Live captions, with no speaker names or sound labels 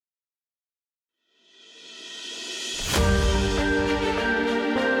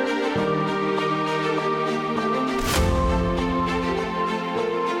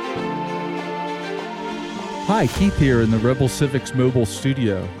Hi, Keith here in the Rebel Civics mobile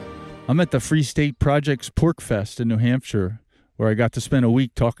studio. I'm at the Free State Project's Pork Fest in New Hampshire, where I got to spend a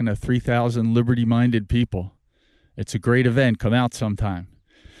week talking to 3,000 liberty-minded people. It's a great event. Come out sometime.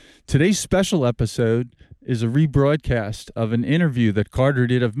 Today's special episode is a rebroadcast of an interview that Carter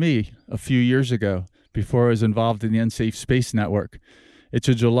did of me a few years ago before I was involved in the Unsafe Space Network. It's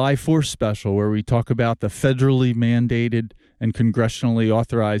a July 4th special where we talk about the federally mandated and congressionally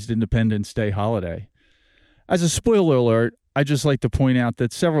authorized Independence Day holiday. As a spoiler alert, I'd just like to point out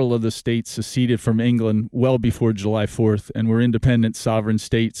that several of the states seceded from England well before July 4th and were independent sovereign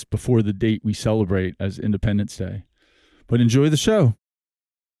states before the date we celebrate as Independence Day. But enjoy the show.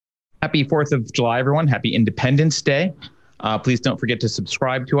 Happy 4th of July, everyone. Happy Independence Day. Please don't forget to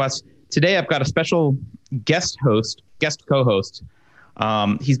subscribe to us. Today, I've got a special guest co-host.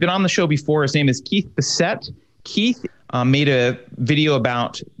 He's been on the show before. His name is Keith Bissett. Keith made a video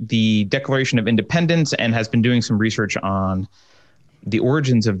about the Declaration of Independence and has been doing some research on the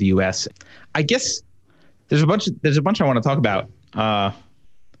origins of the U.S. I guess there's a bunch I want to talk about.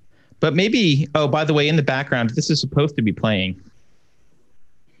 But maybe, oh, by the way, in the background, this is supposed to be playing.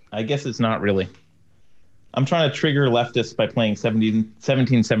 I guess it's not really. I'm trying to trigger leftists by playing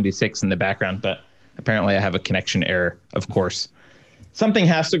 1776 in the background, but apparently I have a connection error, of course. Something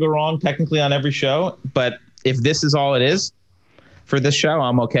has to go wrong technically on every show, but if this is all it is for this show,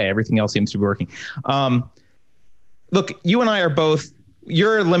 I'm okay. Everything else seems to be working. Look, you and I are both,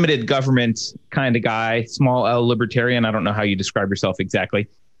 you're a limited government kind of guy, small L libertarian. I don't know how you describe yourself exactly.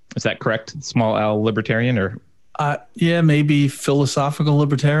 Is that correct? Small L libertarian or? Yeah, maybe philosophical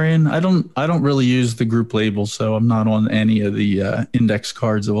libertarian. I don't really use the group label, so I'm not on any of the index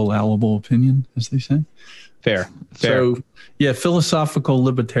cards of allowable opinion, as they say. Fair. So, yeah, philosophical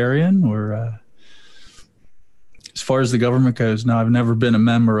libertarian, or as far as the government goes, no, I've never been a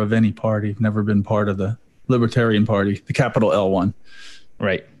member of any party. I've never been part of the Libertarian Party, the capital L one.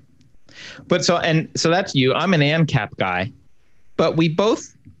 Right. But so that's you. I'm an ANCAP guy, but we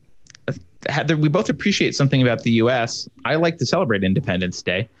both appreciate something about the U.S. I like to celebrate Independence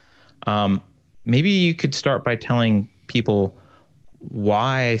Day. Maybe you could start by telling people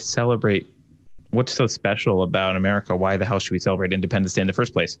why celebrate. What's so special about America? Why the hell should we celebrate Independence Day in the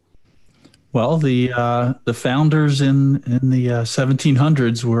first place? Well, the founders in the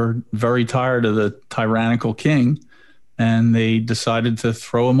 1700s were very tired of the tyrannical king, and they decided to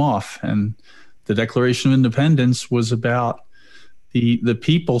throw him off. And the Declaration of Independence was about the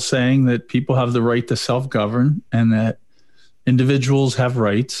people saying that people have the right to self-govern and that individuals have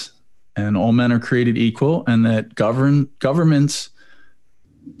rights and all men are created equal, and that governments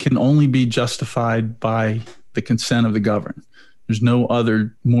can only be justified by the consent of the governed. There's no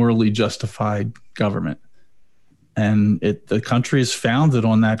other morally justified government. And the country is founded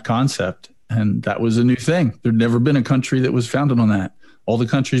on that concept. And that was a new thing. There'd never been a country that was founded on that. All the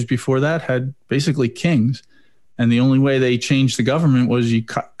countries before that had basically kings. And the only way they changed the government was you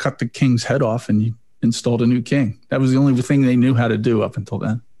cut the king's head off and you installed a new king. That was the only thing they knew how to do up until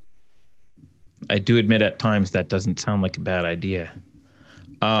then. I do admit at times that doesn't sound like a bad idea.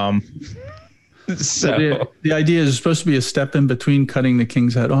 So the idea is supposed to be a step in between cutting the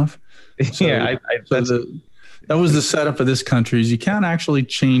king's head off. So, yeah, that was the setup of this country. Is you can't actually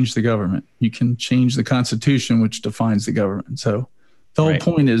change the government. You can change the Constitution, which defines the government. So the whole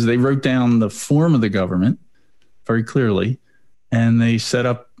point is they wrote down the form of the government very clearly, and they set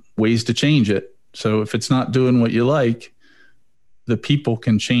up ways to change it. So if it's not doing what you like, the people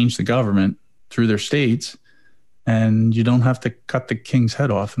can change the government through their states, and you don't have to cut the king's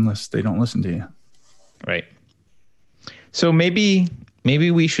head off unless they don't listen to you. Right. So maybe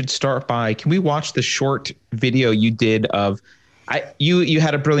we should start by, can we watch the short video you did of, you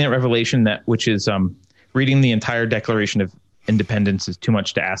had a brilliant revelation which is reading the entire Declaration of Independence is too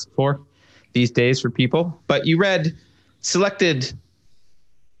much to ask for these days for people, but you read selected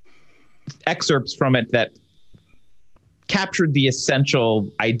excerpts from it that captured the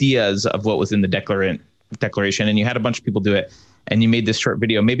essential ideas of what was in the Declaration, and you had a bunch of people do it, and you made this short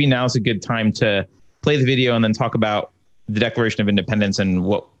video. Maybe now's a good time to play the video and then talk about the Declaration of Independence and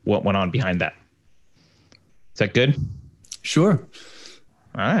what went on behind that. Is that good? Sure.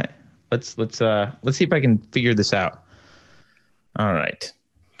 All right. Let's see if I can figure this out. All right.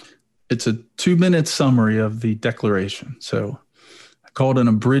 It's a 2-minute summary of the Declaration. So I call it an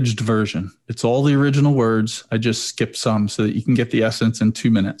abridged version. It's all the original words. I just skipped some so that you can get the essence in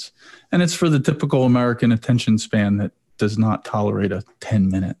 2 minutes. And it's for the typical American attention span that does not tolerate a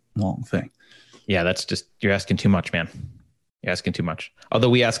 10-minute long thing. Yeah, that's just, you're asking too much, man. You're asking too much. Although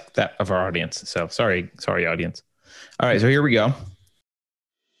we ask that of our audience. So sorry, audience. All right, so here we go.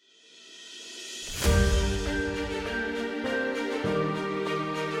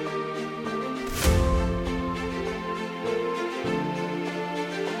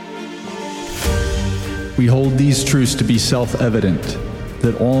 We hold these truths to be self-evident,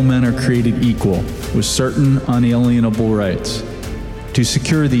 that all men are created equal, with certain unalienable rights. To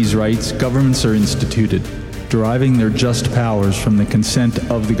secure these rights, governments are instituted, deriving their just powers from the consent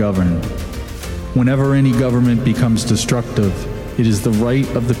of the governed. Whenever any government becomes destructive, it is the right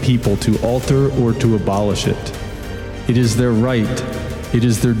of the people to alter or to abolish it. It is their right, it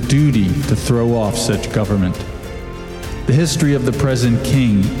is their duty to throw off such government. The history of the present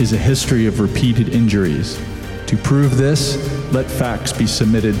king is a history of repeated injuries. To prove this, let facts be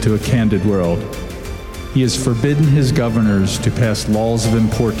submitted to a candid world. He has forbidden his governors to pass laws of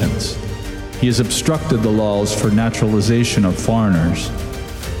importance. He has obstructed the laws for naturalization of foreigners.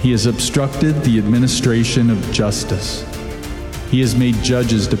 He has obstructed the administration of justice. He has made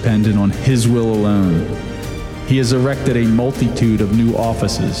judges dependent on his will alone. He has erected a multitude of new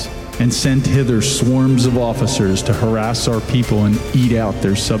offices and sent hither swarms of officers to harass our people and eat out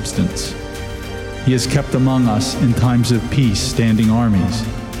their substance. He has kept among us in times of peace standing armies.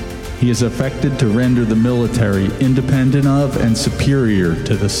 He has affected to render the military independent of and superior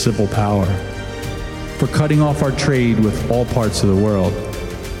to the civil power, for cutting off our trade with all parts of the world,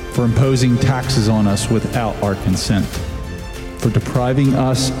 for imposing taxes on us without our consent, for depriving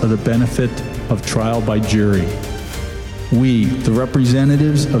us of the benefit of trial by jury. We, the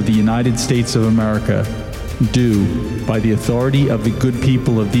representatives of the United States of America, do, by the authority of the good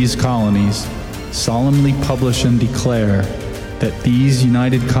people of these colonies, solemnly publish and declare that these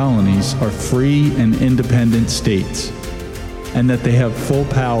united colonies are free and independent states, and that they have full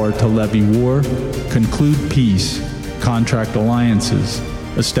power to levy war, conclude peace, contract alliances,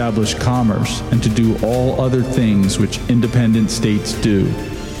 establish commerce, and to do all other things which independent states do.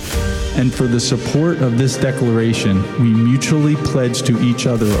 And for the support of this declaration, we mutually pledge to each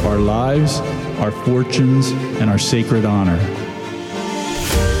other our lives, our fortunes, and our sacred honor.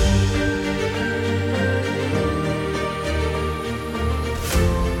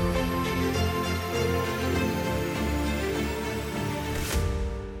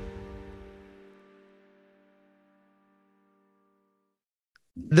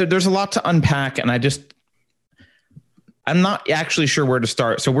 There's a lot to unpack, and I'm not actually sure where to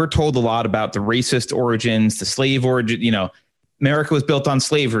start. So we're told a lot about the racist origins, the slave origin. America was built on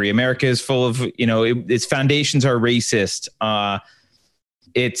slavery. America is full of, its foundations are racist.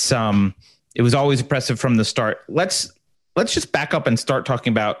 It was always oppressive from the start. Let's just back up and start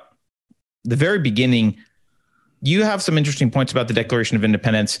talking about the very beginning. You have some interesting points about the Declaration of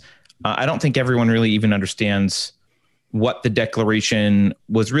Independence. I don't think everyone really even understands what the Declaration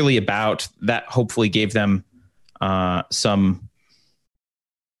was really about. That hopefully gave them an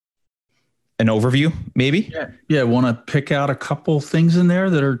overview, maybe. Yeah. Want to pick out a couple things in there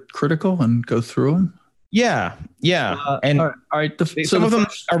that are critical and go through them? Yeah. And all right. Some of them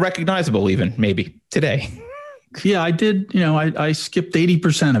are recognizable even maybe today. Yeah, I did. I skipped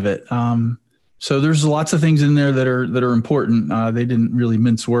 80% of it. So there's lots of things in there that are important. They didn't really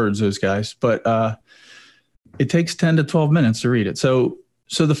mince words, those guys, but it takes 10 to 12 minutes to read it. So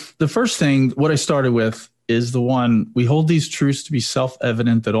the first thing, what I started with, is the one, we hold these truths to be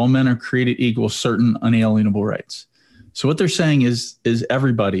self-evident that all men are created equal, certain unalienable rights. So what they're saying is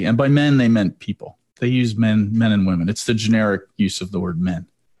everybody, and by men they meant people. They use men and women. It's the generic use of the word men.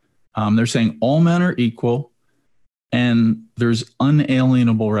 They're saying all men are equal and there's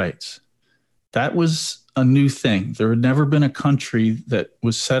unalienable rights. That was a new thing. There had never been a country that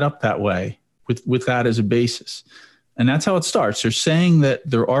was set up that way with that as a basis. And that's how it starts. They're saying that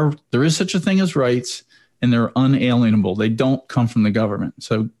there is such a thing as rights, and they're unalienable. They don't come from the government.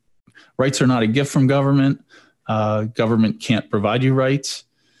 So rights are not a gift from government. Government can't provide you rights.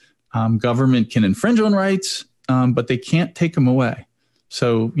 Government can infringe on rights, but they can't take them away.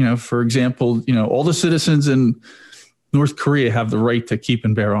 So, for example, all the citizens in North Korea have the right to keep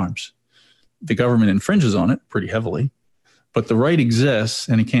and bear arms. The government infringes on it pretty heavily, but the right exists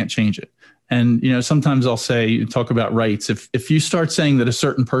and it can't change it. And, sometimes I'll talk about rights. If you start saying that a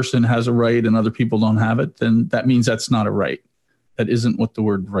certain person has a right and other people don't have it, then that means that's not a right. That isn't what the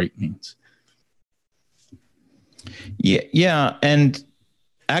word right means. Yeah. And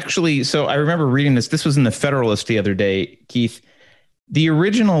actually, so I remember reading this. This was in the Federalist the other day, Keith. The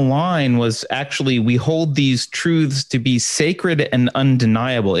original line was actually, we hold these truths to be sacred and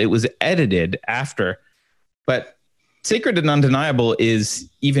undeniable. It was edited after, but sacred and undeniable is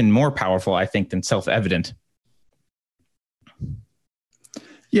even more powerful, I think, than self-evident.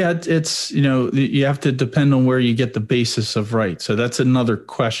 Yeah, it's, you have to depend on where you get the basis of right. So that's another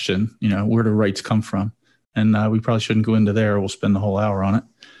question, where do rights come from? And we probably shouldn't go into there. We'll spend the whole hour on it.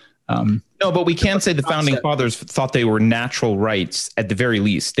 No, but we can say the founding fathers thought they were natural rights at the very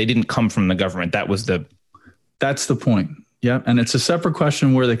least. They didn't come from the government. That was the That's the point. Yeah. And it's a separate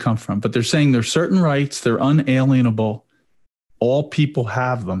question where they come from, but they're saying there's certain rights, they're unalienable. All people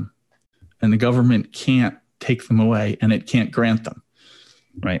have them, and the government can't take them away, and it can't grant them.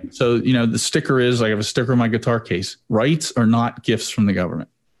 Right. So, the sticker is, I have a sticker in my guitar case. Rights are not gifts from the government.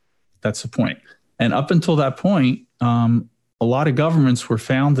 That's the point. And up until that point, a lot of governments were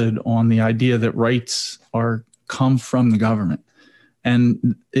founded on the idea that rights come from the government.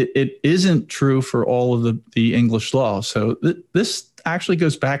 And it isn't true for all of the English law. So this actually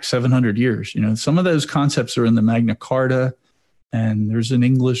goes back 700 years. Some of those concepts are in the Magna Carta, and there's an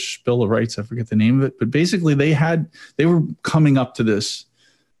English Bill of Rights. I forget the name of it, but basically they were coming up to this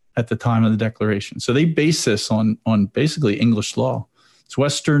at the time of the Declaration. So they base this on basically English law. It's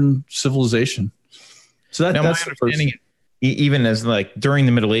Western civilization. So that's my understanding. Even as like during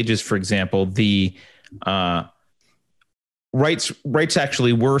the Middle Ages, for example, the rights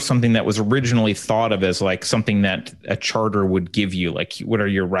actually were something that was originally thought of as like something that a charter would give you, like what are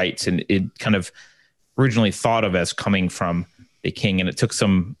your rights, and it kind of originally thought of as coming from the king, and it took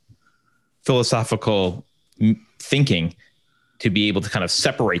some philosophical thinking to be able to kind of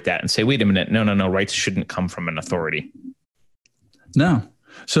separate that and say, wait a minute, no, rights shouldn't come from an authority. No.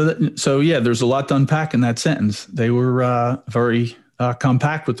 So yeah, there's a lot to unpack in that sentence. They were very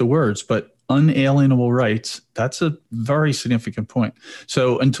compact with the words, but unalienable rights, that's a very significant point.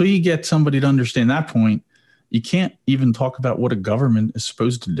 So until you get somebody to understand that point, you can't even talk about what a government is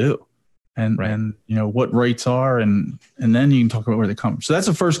supposed to do and, right. and what rights are. And then you can talk about where they come from. So that's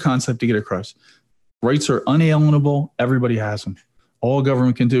the first concept to get across. Rights are unalienable. Everybody has them. All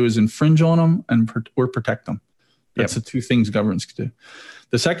government can do is infringe on them or protect them. That's the two things governments can do.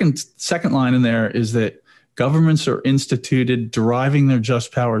 The second line in there is that governments are instituted deriving their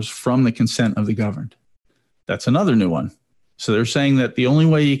just powers from the consent of the governed. That's another new one. So they're saying that the only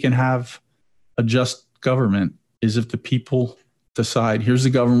way you can have a just government is if the people decide, here's the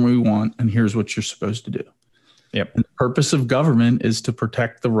government we want, and here's what you're supposed to do. Yep. And the purpose of government is to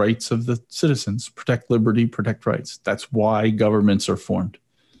protect the rights of the citizens, protect liberty, protect rights. That's why governments are formed.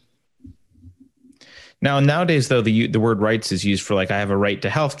 Now, nowadays, though, the word rights is used for like, I have a right to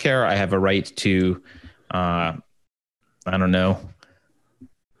healthcare. I have a right to, I don't know.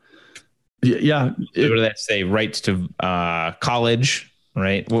 Yeah. What do they say? Rights to college,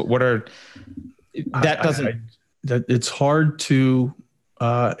 right? What are, that doesn't. It's hard to,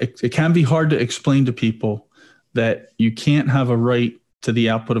 it can be hard to explain to people that you can't have a right to the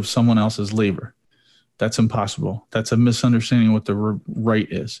output of someone else's labor. That's impossible. That's a misunderstanding of what the right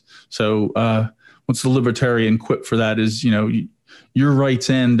is. So, what's the libertarian quip for that is, your rights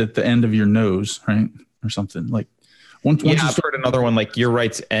end at the end of your nose, right? Or something like. I've heard another one like your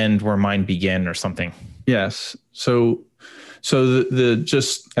rights end where mine begin or something. Yes. So the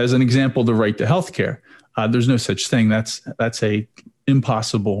just as an example, the right to healthcare, there's no such thing. That's a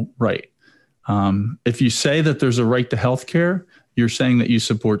impossible right. If you say that there's a right to healthcare, you're saying that you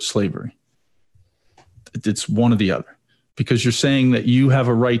support slavery. It's one or the other. Because you're saying that you have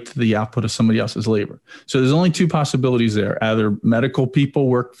a right to the output of somebody else's labor. So there's only two possibilities there. Either medical people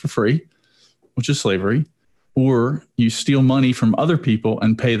work for free, which is slavery, or you steal money from other people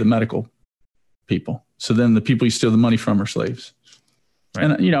and pay the medical people. So then the people you steal the money from are slaves.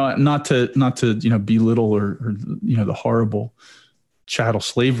 Right. And not to belittle or the horrible chattel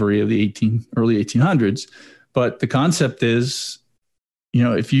slavery of the early 1800s, but the concept is,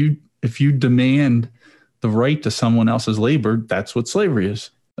 if you demand the right to someone else's labor, that's what slavery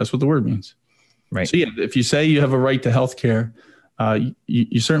is. That's what the word means. Right. So if you say you have a right to health care,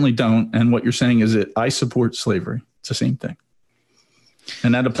 you certainly don't. And what you're saying is that I support slavery. It's the same thing.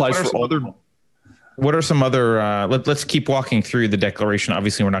 And that applies for all. What are some other, let's keep walking through the Declaration.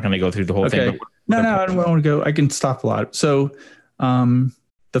 Obviously, we're not going to go through the whole thing. No, I don't want to go. I can stop a lot. So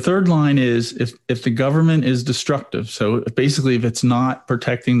the third line is if the government is destructive. So basically, if it's not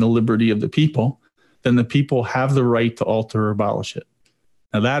protecting the liberty of the people, then the people have the right to alter or abolish it.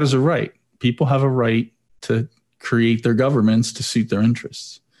 Now, that is a right. People have a right to create their governments to suit their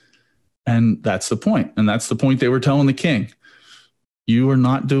interests. And that's the point. And that's the point they were telling the king. You are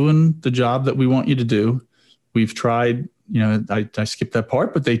not doing the job that we want you to do. We've tried, I skipped that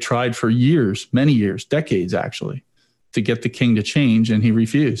part, but they tried for years, many years, decades actually, to get the king to change, and he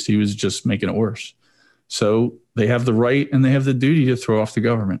refused. He was just making it worse. So they have the right and they have the duty to throw off the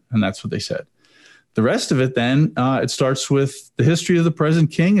government. And that's what they said. The rest of it then, it starts with the history of the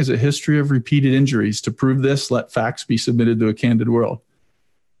present king is a history of repeated injuries. To prove this, let facts be submitted to a candid world.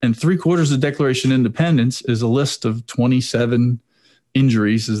 And 3/4 of the Declaration of Independence is a list of 27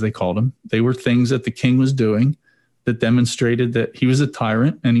 injuries, as they called them. They were things that the king was doing that demonstrated that he was a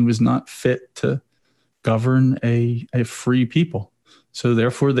tyrant and he was not fit to govern a free people. So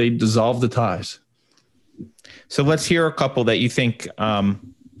therefore, they dissolved the ties. So let's hear a couple that you think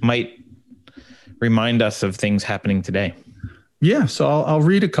might remind us of things happening today. Yeah, so I'll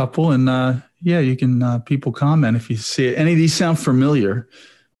read a couple, and you can people comment if you see it. Any of these sound familiar?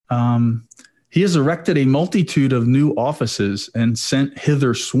 He has erected a multitude of new offices and sent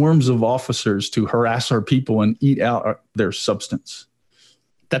hither swarms of officers to harass our people and eat out their substance.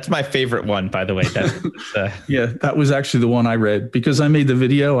 That's my favorite one, by the way. Yeah, that was actually the one I read because I made the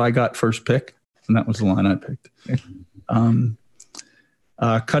video. I got first pick, and that was the line I picked.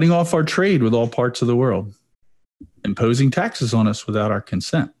 Cutting off our trade with all parts of the world, imposing taxes on us without our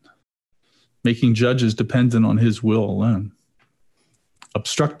consent, making judges dependent on his will alone,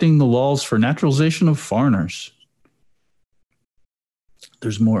 obstructing the laws for naturalization of foreigners.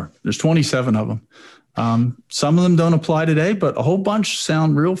 There's more. There's 27 of them. Some of them don't apply today, but a whole bunch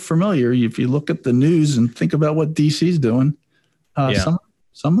sound real familiar. If you look at the news and think about what DC's doing,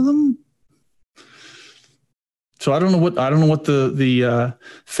 some of them. So I don't know what the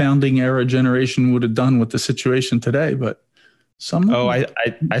founding era generation would have done with the situation today, but some.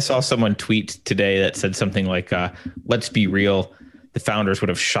 I saw someone tweet today that said something like, "Let's be real, the founders would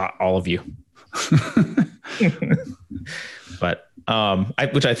have shot all of you." But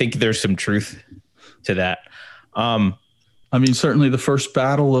which I think there's some truth to that. I mean, certainly the first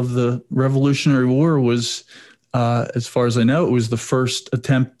battle of the Revolutionary War was, as far as I know, it was the first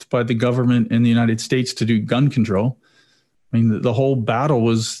attempt by the government in the United States to do gun control. I mean, the whole battle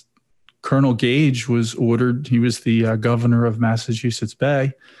was Colonel Gage was ordered. He was the governor of Massachusetts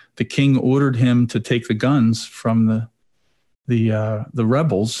Bay. The king ordered him to take the guns from the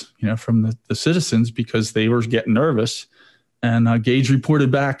rebels, from the citizens, because they were getting nervous. And Gage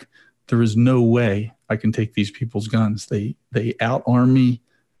reported back, there is no way I can take these people's guns. They out-arm me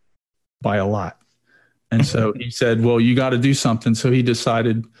by a lot. And so he said, well, you got to do something. So he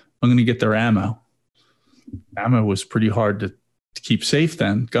decided, I'm going to get their ammo. Ammo was pretty hard to keep safe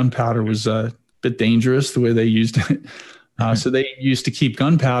then. Gunpowder was a bit dangerous the way they used it. So they used to keep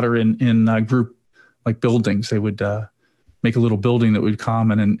gunpowder in group like buildings. They would make a little building that would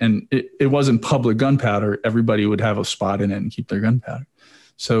come and it wasn't public gunpowder. Everybody would have a spot in it and keep their gunpowder.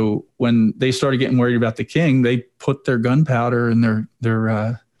 So when they started getting worried about the king, they put their gunpowder and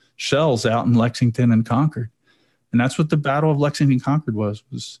their shells out in Lexington and Concord. And that's what the Battle of Lexington and Concord was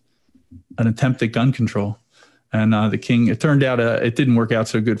an attempt at gun control. And the king, it turned out it didn't work out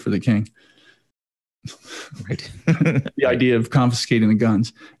so good for the king. Right. The idea of confiscating the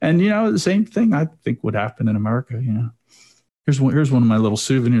guns. And, the same thing I think would happen in America, Here's one of my little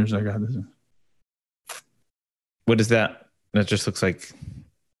souvenirs I got. What is that? That just looks like...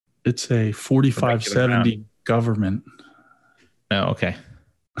 It's a 4570 government. Oh, okay.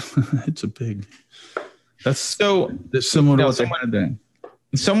 It's a big... That's similar to what they had then.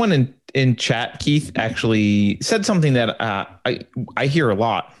 Someone in chat, Keith, actually said something that I hear a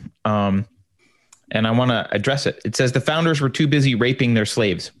lot, and I want to address it. It says the founders were too busy raping their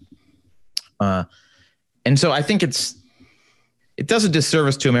slaves. And so I think it does a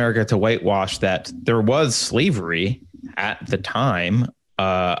disservice to America to whitewash that there was slavery at the time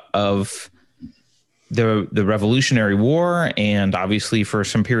of the Revolutionary War, and obviously for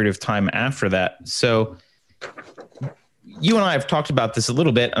some period of time after that. So you and I have talked about this a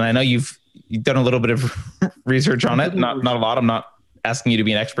little bit, and I know you've done a little bit of research on it. Not a lot. I'm not asking you to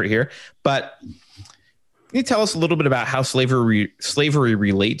be an expert here, but can you tell us a little bit about how slavery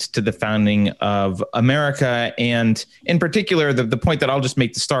relates to the founding of America? And in particular, the point that I'll just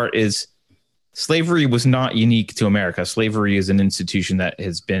make to start is slavery was not unique to America. Slavery is an institution that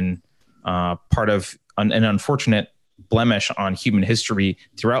has been part of an unfortunate blemish on human history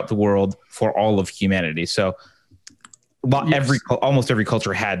throughout the world for all of humanity. So almost every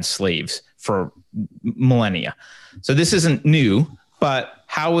culture had slaves for millennia. So this isn't new, but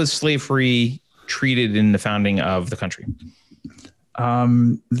how was slavery treated in the founding of the country?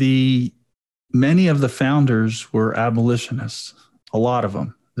 Many of the founders were abolitionists, a lot of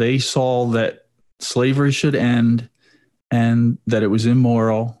them. They saw that slavery should end and that it was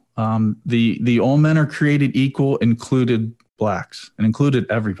immoral. The all men are created equal included blacks and included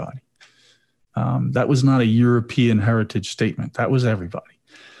everybody. That was not a European heritage statement. That was everybody.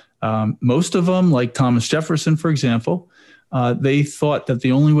 Most of them, like Thomas Jefferson, for example, they thought that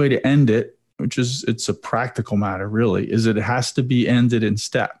the only way to end it, it's a practical matter really, is that it has to be ended in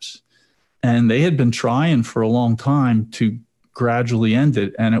steps. And they had been trying for a long time to gradually end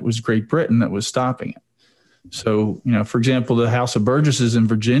it, and it was Great Britain that was stopping it. So, for example, the House of Burgesses in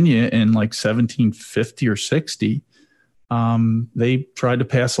Virginia in like 1750 or 60, they tried to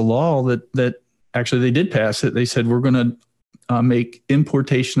pass a law that actually, they did pass it. They said, we're going to make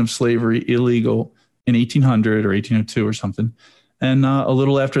importation of slavery illegal in 1800 or 1802 or something. And a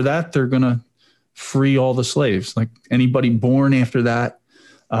little after that, they're going to free all the slaves. Like anybody born after that,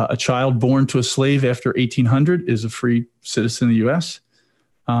 a child born to a slave after 1800 is a free citizen of the U.S.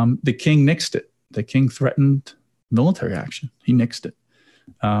 The king nixed it. The king threatened military action. He nixed it.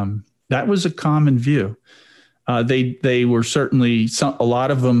 That was a common view. They were certainly a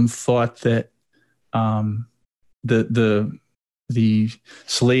lot of them thought that the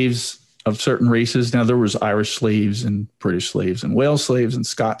slaves of certain races. Now there was Irish slaves and British slaves and Wales slaves and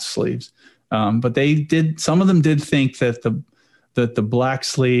Scots slaves, but some of them did think that the black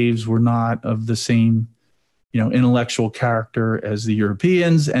slaves were not of the same, intellectual character as the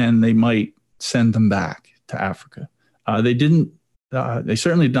Europeans, and they might send them back to Africa. They didn't. They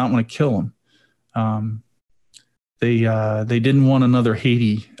certainly did not want to kill them. They didn't want another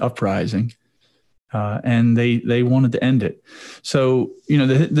Haiti uprising, and they wanted to end it. So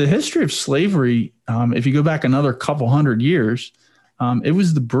the history of slavery, if you go back another couple hundred years, it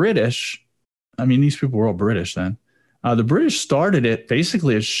was the British. I mean, these people were all British then. The British started it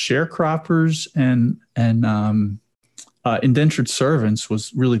basically as sharecroppers and indentured servants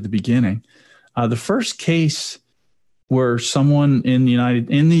was really the beginning. The first case where someone in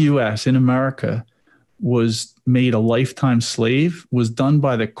the U.S. in America was made a lifetime slave was done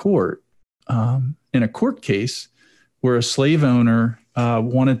by the court in a court case where a slave owner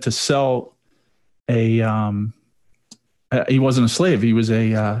wanted to sell he wasn't a slave, he was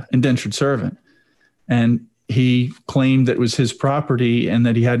a indentured servant, and he claimed that it was his property and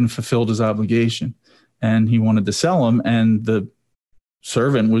that he hadn't fulfilled his obligation, and he wanted to sell him, and the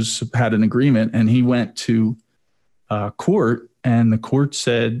servant had an agreement, and he went to court, and the court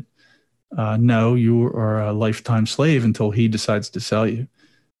said, no, you are a lifetime slave until he decides to sell you.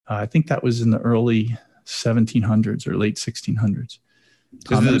 I think that was in the early 1700s or late 1600s.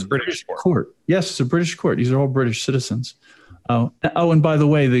 This is a British court. Yes, it's a British court. These are all British citizens. And by the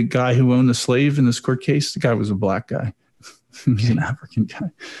way, the guy who owned the slave in this court case, the guy was a black guy. He was an African guy.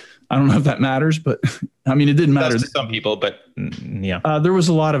 I don't know if that matters, but I mean, it didn't matter to some people, but yeah. There was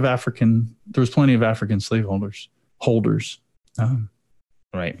plenty of African slave holders.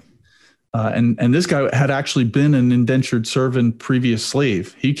 Right. And this guy had actually been an indentured servant, previous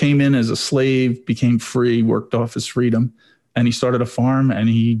slave. He came in as a slave, became free, worked off his freedom, and he started a farm and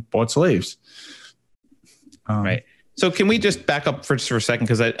he bought slaves. Right. So can we just back up for a second?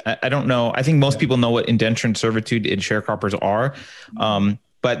 Because I don't know. I think most people know what indentured servitude and sharecroppers are.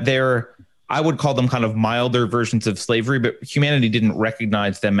 But I would call them kind of milder versions of slavery, but humanity didn't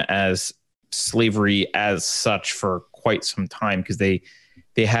recognize them as slavery as such for quite some time because they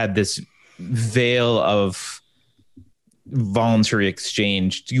had this veil of voluntary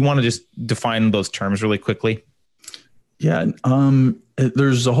exchange. Do you want to just define those terms really quickly? Yeah.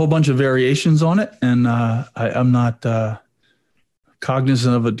 There's a whole bunch of variations on it, and I'm not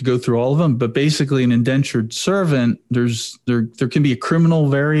cognizant of it to go through all of them, but basically an indentured servant, there can be a criminal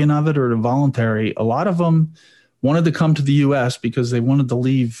variant of it or a voluntary. A lot of them wanted to come to the U.S. because they wanted to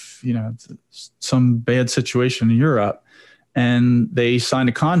leave, some bad situation in Europe, and they signed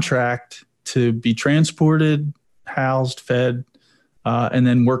a contract to be transported, housed, fed, and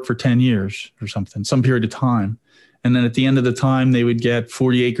then work for 10 years or something, some period of time. And then at the end of the time, they would get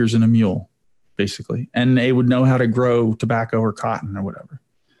 40 acres and a mule, basically. And they would know how to grow tobacco or cotton or whatever.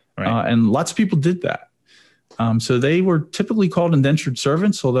 Right. And lots of people did that. So they were typically called indentured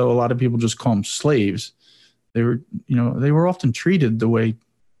servants, although a lot of people just call them slaves. They were often treated the way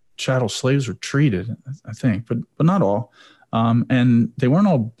chattel slaves were treated, I think, but not all. And they weren't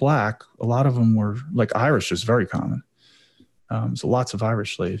all black. A lot of them were, like Irish is very common. So lots of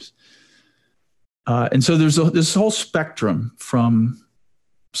Irish slaves. And so there's this whole spectrum from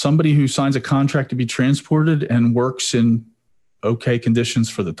somebody who signs a contract to be transported and works in okay conditions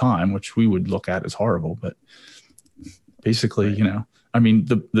for the time, which we would look at as horrible. But basically,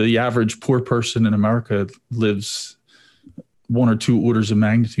 the average poor person in America lives 1 or 2 orders of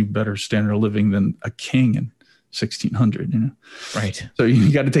magnitude better standard of living than a king in 1600, Right. So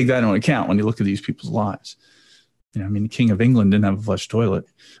you got to take that into account when you look at these people's lives. The King of England didn't have a flush toilet.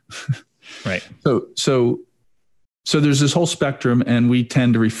 Right. So there's this whole spectrum, and we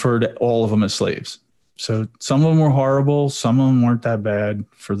tend to refer to all of them as slaves. So some of them were horrible. Some of them weren't that bad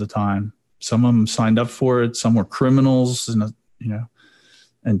for the time. Some of them signed up for it. Some were criminals,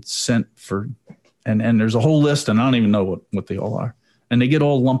 and sent for, and there's a whole list, and I don't even know what they all are. And they get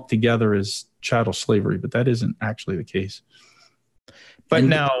all lumped together as chattel slavery, but that isn't actually the case. But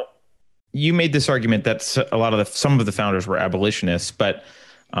now you made this argument that some of the founders were abolitionists, but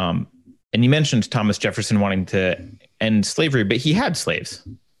And you mentioned Thomas Jefferson wanting to end slavery, but he had slaves.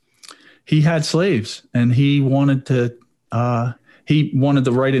 He had slaves, and he wanted to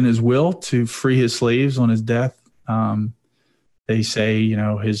write in his will to free his slaves on his death. They say,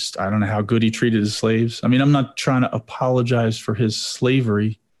 I don't know how good he treated his slaves. I mean, I'm not trying to apologize for his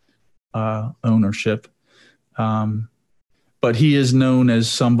slavery ownership, but he is known as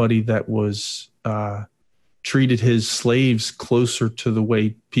somebody that was treated his slaves closer to the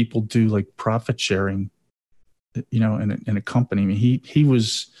way people do like profit sharing, in a company. I mean, he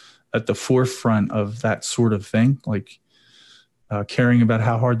was at the forefront of that sort of thing, like caring about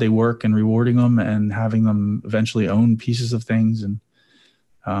how hard they work and rewarding them and having them eventually own pieces of things. And,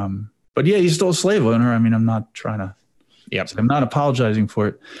 but yeah, he's still a slave owner. I mean, I'm not trying to, I'm not apologizing for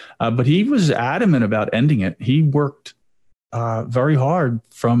it. But he was adamant about ending it. He worked very hard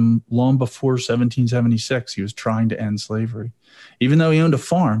from long before 1776. He was trying to end slavery, even though he owned a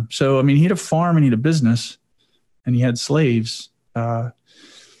farm. So, I mean, he had a farm and he had a business and he had slaves.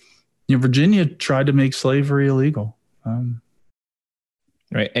 Virginia tried to make slavery illegal.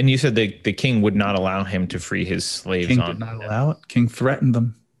 Right. And you said the king would not allow him to free his slaves. King did not allow it. King threatened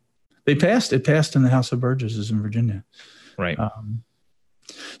them. It passed in the House of Burgesses in Virginia. Right.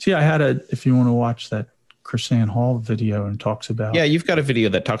 So yeah, I had if you want to watch that Chris-Ann Hall video and talks about. Yeah, you've got a video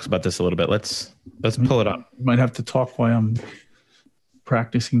that talks about this a little bit. Let's pull it up. You might have to talk while I'm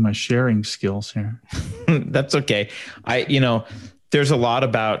practicing my sharing skills here. That's okay. There's a lot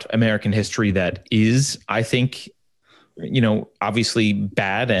about American history that is, I think, obviously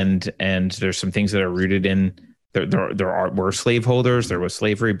bad, and there's some things that are rooted in were slaveholders, there was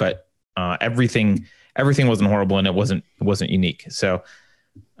slavery, but everything wasn't horrible, and it wasn't unique. So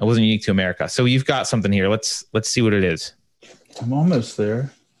it wasn't unique to America. So you've got something here. Let's see what it is. I'm almost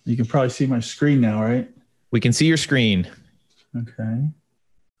there. You can probably see my screen now, right? We can see your screen. Okay.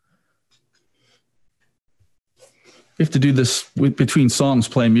 We have to do this between songs,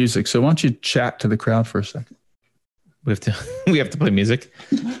 play music. So why don't you chat to the crowd for a second? We have to play music.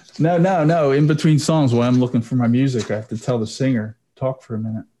 No. In between songs, while I'm looking for my music, I have to tell the singer, talk for a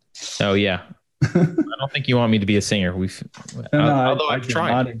minute. Oh yeah. I don't think you want me to be a singer. Although I've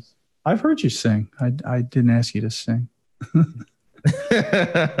tried. I've heard you sing. I didn't ask you to sing. Here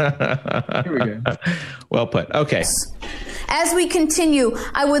we go. Well put. Okay. As we continue,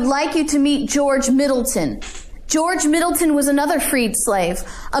 I would like you to meet George Middleton. George Middleton was another freed slave,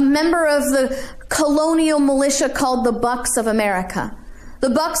 a member of the colonial militia called the Bucks of America. The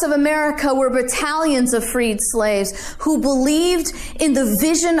Bucks of America were battalions of freed slaves who believed in the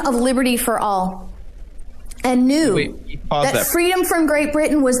vision of liberty for all and knew that freedom from Great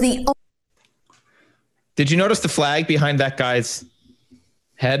Britain was the only. Did you notice the flag behind that guy's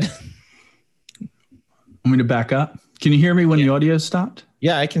head? Want me to back up? Can you hear me when the audio stopped?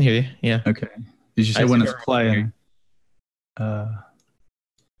 Yeah, I can hear you. Yeah. Okay. Did you say when it's playing?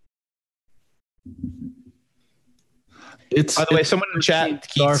 It's by the way, someone in the chat,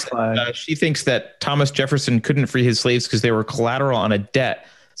 she thinks that Thomas Jefferson couldn't free his slaves because they were collateral on a debt,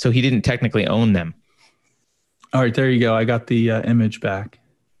 so he didn't technically own them. All right, there you go. I got the image back.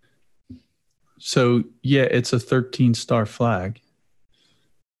 So yeah, it's a 13-star flag.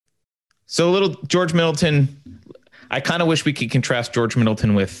 So a little George Middleton. I kind of wish we could contrast George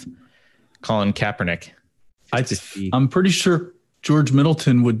Middleton with Colin Kaepernick. I'm pretty sure George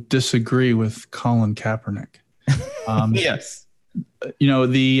Middleton would disagree with Colin Kaepernick. Yes.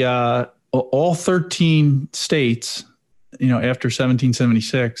 All 13 states, after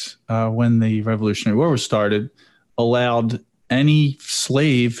 1776, when the Revolutionary War was started, allowed any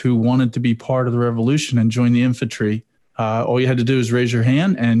slave who wanted to be part of the revolution and join the infantry. All you had to do is raise your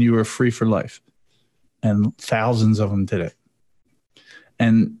hand and you were free for life. And thousands of them did it.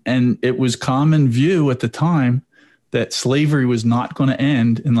 And it was common view at the time that slavery was not going to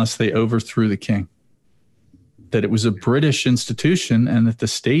end unless they overthrew the king, that it was a British institution and that the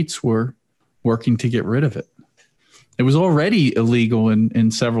states were working to get rid of it. It was already illegal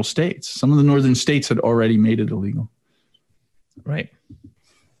in several states. Some of the northern states had already made it illegal. Right.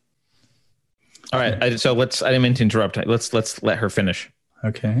 All right. So I didn't mean to interrupt. Let's let her finish.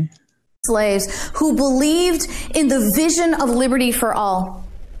 Okay. Slaves who believed in the vision of liberty for all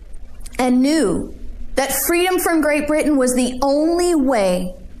and knew that freedom from Great Britain was the only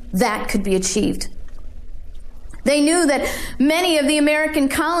way that could be achieved. They knew that many of the American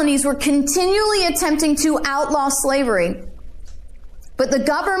colonies were continually attempting to outlaw slavery, but the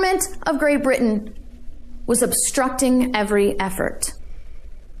government of Great Britain was obstructing every effort.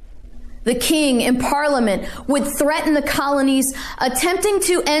 The king and parliament would threaten the colonies, attempting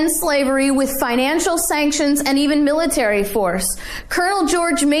to end slavery with financial sanctions and even military force. Colonel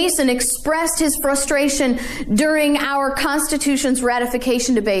George Mason expressed his frustration during our Constitution's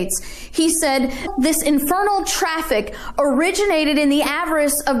ratification debates. He said, "This infernal traffic originated in the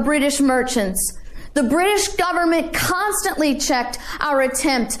avarice of British merchants. The British government constantly checked our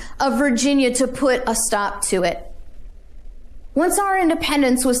attempt of Virginia to put a stop to it." Once our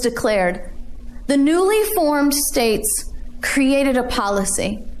independence was declared, the newly formed states created a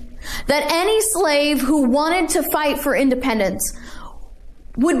policy that any slave who wanted to fight for independence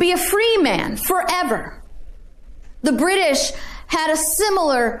would be a free man forever. The British had a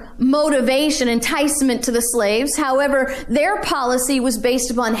similar motivation, enticement to the slaves. However, their policy was based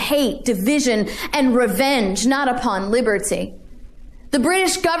upon hate, division, and revenge, not upon liberty. The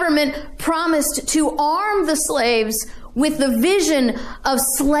British government promised to arm the slaves with the vision of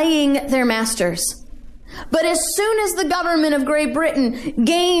slaying their masters. But as soon as the government of Great Britain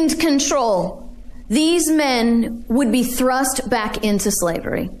gained control, these men would be thrust back into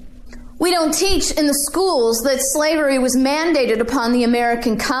slavery. We don't teach in the schools that slavery was mandated upon the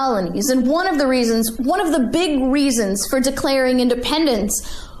American colonies. And one of the big reasons for declaring independence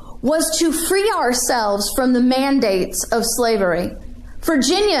was to free ourselves from the mandates of slavery.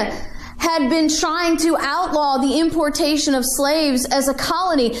 Virginia had been trying to outlaw the importation of slaves as a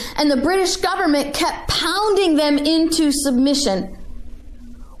colony, and the British government kept pounding them into submission.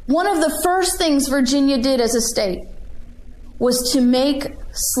 One of the first things Virginia did as a state was to make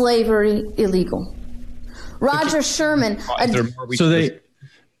slavery illegal. Roger Sherman.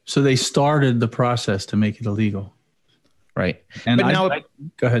 So they started the process to make it illegal, right? And go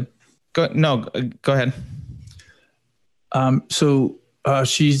ahead. Go ahead.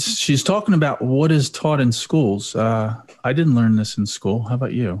 She's talking about what is taught in schools. I didn't learn this in school. How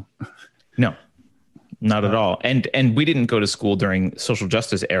about you? No, not at all. And we didn't go to school during social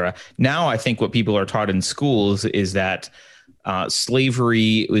justice era. Now I think what people are taught in schools is that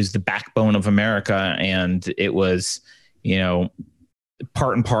slavery was the backbone of America, and it was,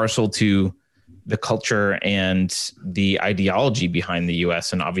 part and parcel to the culture and the ideology behind the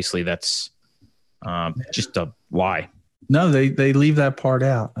U.S. And obviously that's just a lie. No, they leave that part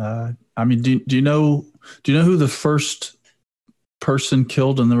out. Do you know who the first person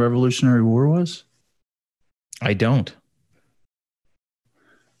killed in the Revolutionary War was? I don't. It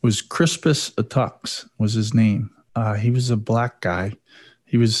was Crispus Attucks was his name. He was a black guy.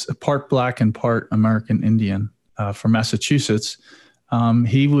 He was part black and part American Indian from Massachusetts.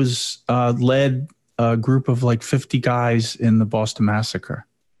 He was led a group of like 50 guys in the Boston Massacre,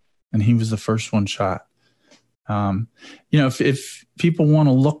 and he was the first one shot. If people want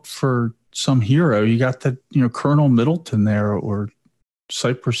to look for some hero, you got that, Colonel Middleton there or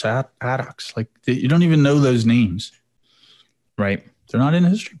Cypress Attucks. Like you don't even know those names, right? They're not in a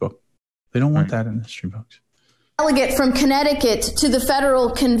history book. They don't want that in history books. Delegate from Connecticut to the Federal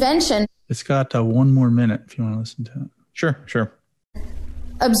Convention. It's got 1 more minute if you want to listen to it. Sure.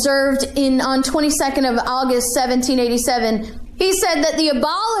 Observed on 22nd of August, 1787. He said that the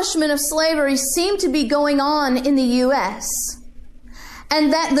abolishment of slavery seemed to be going on in the U.S.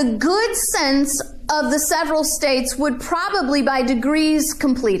 and that the good sense of the several states would probably by degrees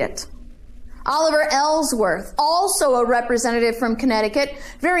complete it. Oliver Ellsworth, also a representative from Connecticut,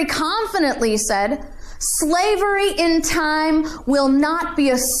 very confidently said, "Slavery in time will not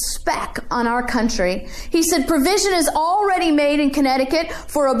be a speck on our country." He said provision is already made in Connecticut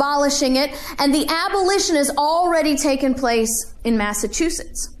for abolishing it, and the abolition has already taken place in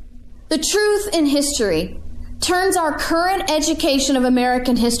Massachusetts. The truth in history turns our current education of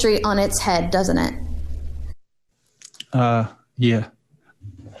American history on its head, doesn't it? Yeah.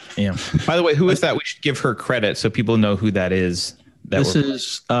 By the way, who is that? We should give her credit so people know who that is. This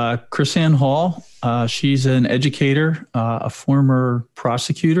is Chrisanne Hall. She's an educator, a former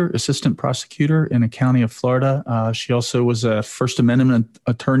assistant prosecutor in a county of Florida. She also was a First Amendment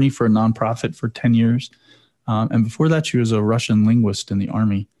attorney for a nonprofit for 10 years. And before that, she was a Russian linguist in the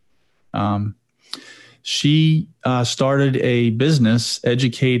Army. She started a business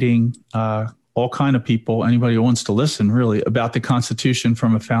educating all kind of people, anybody who wants to listen, really, about the Constitution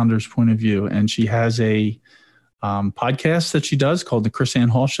from a founder's point of view. And she has a podcast that she does called The Chrisanne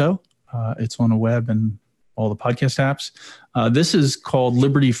Hall Show. It's on the web and all the podcast apps. This is called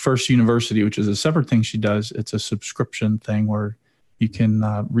Liberty First University, which is a separate thing she does. It's a subscription thing where you can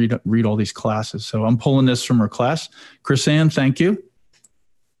read all these classes. So I'm pulling this from her class. Chrisanne, thank you.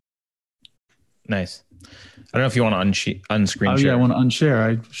 Nice. I don't know if you want to unscreen share. Yeah, I want to unshare.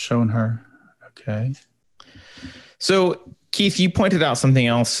 I'm showing her. Okay. So Keith, you pointed out something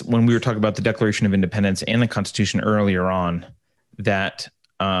else when we were talking about the Declaration of Independence and the Constitution earlier on, that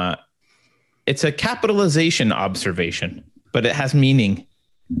it's a capitalization observation, but it has meaning.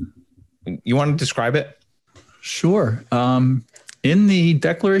 You want to describe it? Sure. In the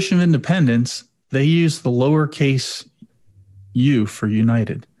Declaration of Independence, they use the lowercase u for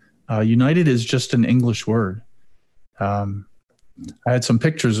united. United is just an English word. I had some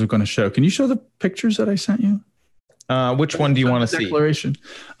pictures I'm going to show. Can you show the pictures that I sent you? Which one do you want to see? Declaration.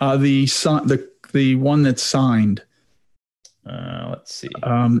 The one that's signed. Let's see.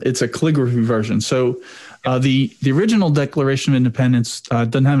 It's a calligraphy version. So the original Declaration of Independence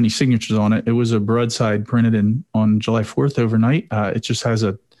doesn't have any signatures on it. It was a broadside printed on July 4th overnight. It just has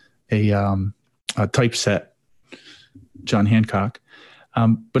a typeset, John Hancock.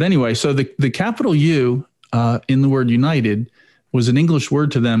 But anyway, so the capital U in the word united was an English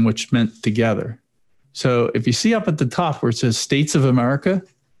word to them, which meant together. So if you see up at the top where it says States of America,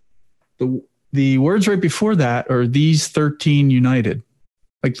 the words right before that are these 13 united.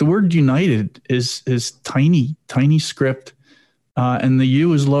 Like the word united is tiny script, and the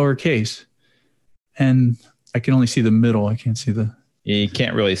U is lowercase. And I can only see the middle. I can't see the... You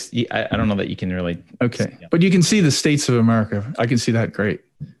can't really... I don't know that you can really... Okay. Yeah. But you can see the States of America. I can see that great.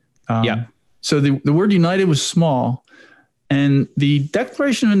 Yeah. So the word united was small. And the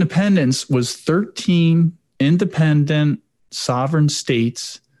Declaration of Independence was 13 independent sovereign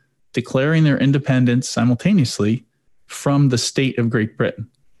states declaring their independence simultaneously from the state of Great Britain.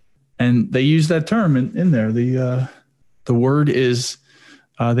 And they use that term in there. The word is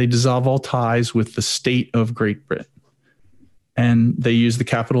they dissolve all ties with the state of Great Britain. And they use the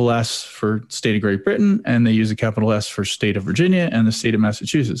capital S for state of Great Britain, and they use the capital S for state of Virginia and the state of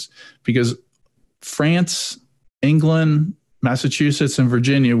Massachusetts, because France, England, Massachusetts, and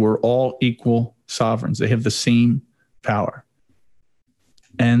Virginia were all equal sovereigns. They have the same power.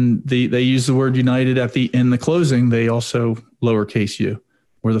 And they use the word united in the closing. They also lowercase u,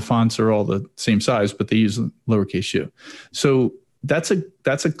 where the fonts are all the same size, but they use lowercase u. So that's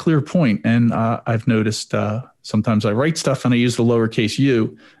a clear point. And I've noticed sometimes I write stuff and I use the lowercase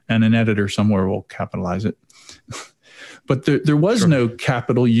u, and an editor somewhere will capitalize it. But there was no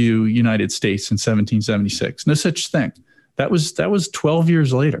capital U United States in 1776. No such thing. That was 12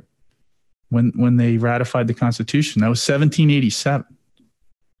 years later when they ratified the Constitution. That was 1787.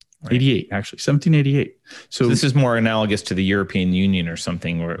 Right. 88, actually, 1788. So this is more analogous to the European Union or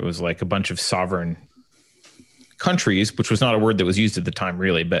something, where it was like a bunch of sovereign countries, which was not a word that was used at the time,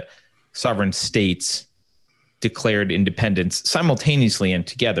 really, but sovereign states declared independence simultaneously and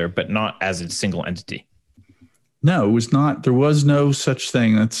together, but not as a single entity. No, it was not. There was no such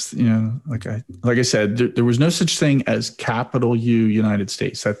thing. That's, like I said, there was no such thing as capital U United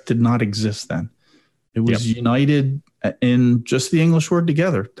States. That did not exist then. It was united in just the English word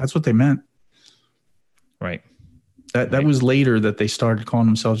together. That's what they meant. Right. That was later that they started calling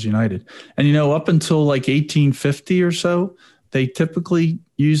themselves united. And, up until like 1850 or so, they typically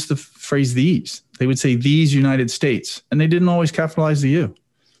used the phrase these. They would say these United States, and they didn't always capitalize the U.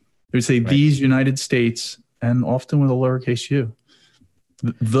 They would say these United States, and often with a lowercase u.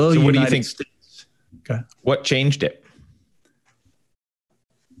 So what do you think? States. Okay. What changed it?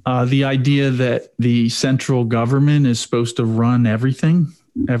 The idea that the central government is supposed to run everything,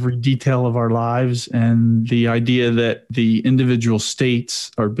 every detail of our lives, and the idea that the individual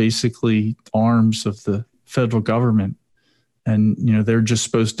states are basically arms of the federal government. And, they're just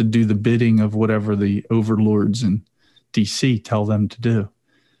supposed to do the bidding of whatever the overlords in D.C. tell them to do.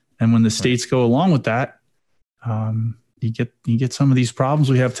 And when the states go along with that, you get some of these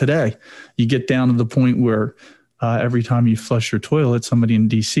problems we have today. You get down to the point where every time you flush your toilet, somebody in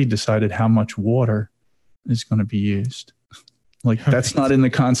D.C. decided how much water is going to be used. Like that's not in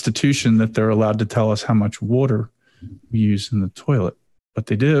the Constitution that they're allowed to tell us how much water we use in the toilet, but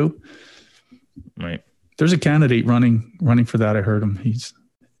they do. Right. There's a candidate running for that. I heard him. He's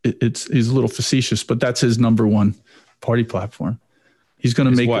a little facetious, but that's his number one party platform. He's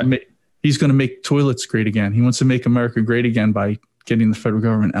going to he's going to make toilets great again. He wants to make America great again by getting the federal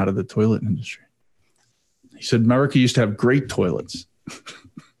government out of the toilet industry. He said America used to have great toilets.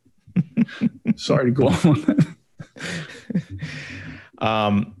 Sorry to go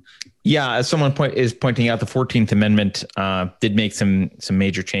on. As someone is pointing out, the 14th Amendment did make some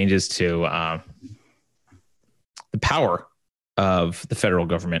major changes to the power of the federal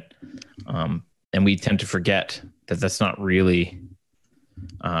government. And we tend to forget that that's not really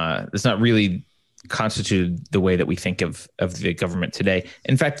constituted the way that we think of the government today.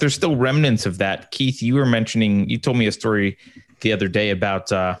 In fact, there's still remnants of that. Keith, you told me a story the other day about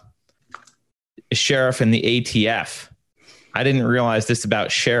a sheriff in the ATF I didn't realize this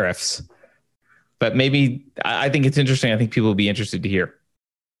about sheriffs, but maybe I think it's interesting. I think people will be interested to hear.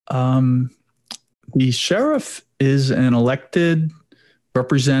 The sheriff is an elected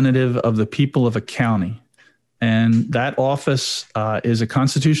representative of the people of a county. And that office is a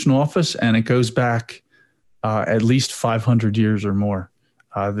constitutional office, and it goes back at least 500 years or more.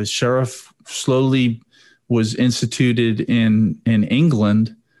 The sheriff slowly was instituted in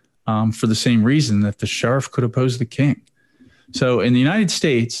England for the same reason, that the sheriff could oppose the king. So in the United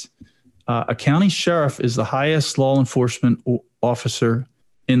States, a county sheriff is the highest law enforcement officer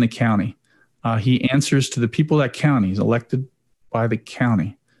in the county. He answers to the people of that county. He's elected by the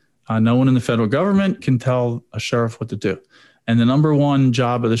county. No one in the federal government can tell a sheriff what to do. And the number one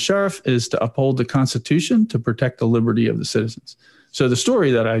job of the sheriff is to uphold the Constitution, to protect the liberty of the citizens. So the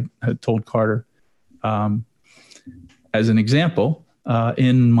story that I had told Carter, as an example,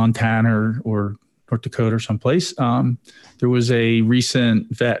 in Montana or North Dakota or someplace, there was a recent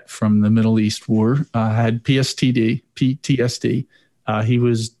vet from the Middle East War, had PTSD. He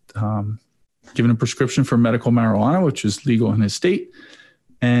was given a prescription for medical marijuana, which is legal in his state.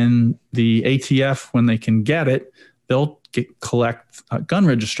 And the ATF, when they can get it, they'll collect gun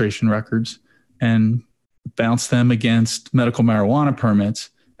registration records and bounce them against medical marijuana permits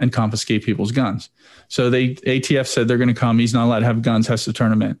and confiscate people's guns. So ATF said they're going to come. He's not allowed to have guns, has to turn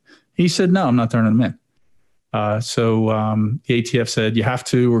them in. He said, no, I'm not turning them in. So the ATF said, you have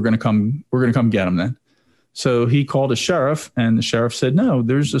to, we're going to come get them then. So he called a sheriff, and the sheriff said, no,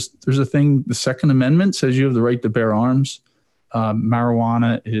 there's a thing. The Second Amendment says you have the right to bear arms.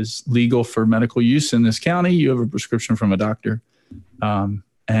 Marijuana is legal for medical use in this county. You have a prescription from a doctor,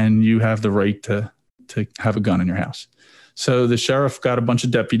 and you have the right to have a gun in your house. So the sheriff got a bunch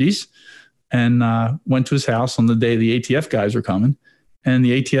of deputies and went to his house on the day the ATF guys were coming. And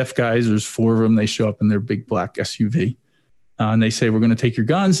the ATF guys, there's 4 of them. They show up in their big black SUV, and they say, we're going to take your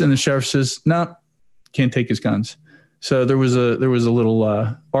guns. And the sheriff says, no, can't take his guns. So there was a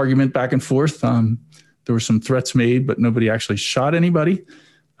little argument back and forth. There were some threats made, but nobody actually shot anybody.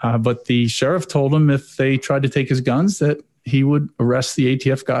 But the sheriff told him if they tried to take his guns, that he would arrest the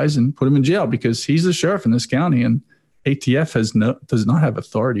ATF guys and put him in jail, because he's the sheriff in this county, and ATF does not have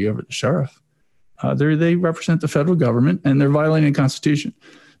authority over the sheriff. They represent the federal government, and they're violating the Constitution.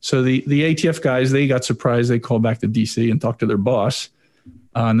 So the ATF guys, they got surprised. They called back to DC and talked to their boss.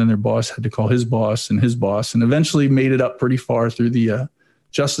 And then their boss had to call his boss, and eventually made it up pretty far through the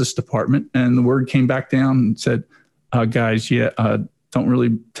Justice Department. And the word came back down and said, guys, don't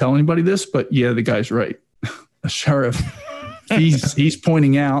really tell anybody this, but yeah, the guy's right. The sheriff, he's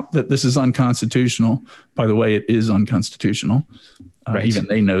pointing out that this is unconstitutional. By the way, it is unconstitutional. Right. Even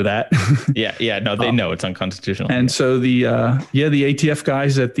they know that. No, they know it's unconstitutional. And so the ATF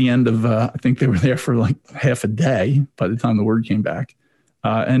guys at the end of, I think they were there for like half a day by the time the word came back.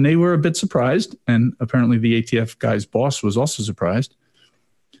 And they were a bit surprised. And apparently the ATF guy's boss was also surprised.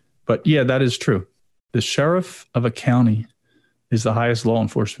 But yeah, that is true. The sheriff of a county is the highest law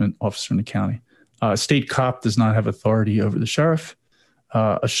enforcement officer in the county. A state cop does not have authority over the sheriff.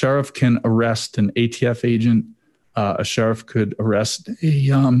 A sheriff can arrest an ATF agent. A sheriff could arrest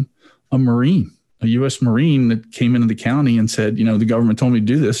a Marine, a U.S. Marine that came into the county and said, the government told me to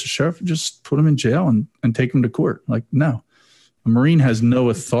do this. The sheriff would just put him in jail and take him to court. Like, no, a Marine has no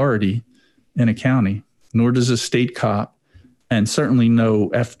authority in a county, nor does a state cop, and certainly no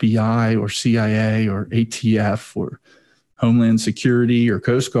FBI or CIA or ATF or Homeland Security or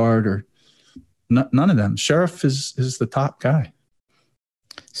Coast Guard or none of them. Sheriff is the top guy.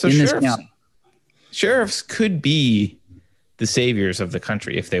 So sheriffs could be the saviors of the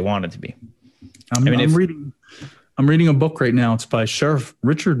country if they wanted to be. I'm reading a book right now. It's by Sheriff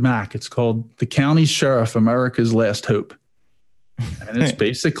Richard Mack. It's called The County Sheriff, America's Last Hope. And it's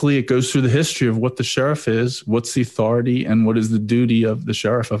basically, it goes through the history of what the sheriff is, what's the authority, and what is the duty of the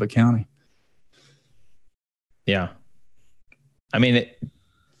sheriff of a county. Yeah. I mean,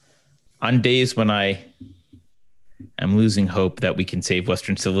 on days when I am losing hope that we can save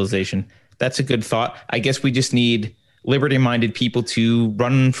Western civilization, that's a good thought. I guess we just need liberty-minded people to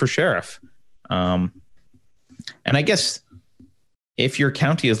run for sheriff. And I guess if your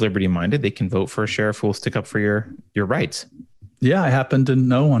county is liberty-minded, they can vote for a sheriff who will stick up for your rights. Yeah, I happen to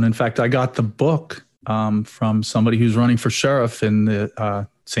know one. In fact, I got the book from somebody who's running for sheriff in the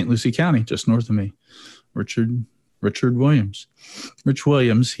St. Lucie County, just north of me, Richard Williams. Rich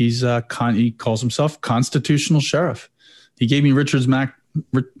Williams, he calls himself constitutional sheriff. He gave me Richard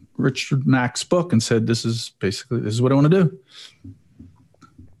Mack's book and said, this is what I want to do.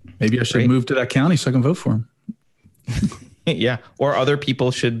 Maybe I should move to that county so I can vote for him. Yeah. Or other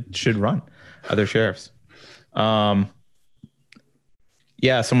people should run, other sheriffs.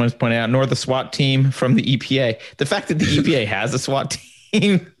 Yeah, someone's pointing out, nor the SWAT team from the EPA. The fact that the EPA has a SWAT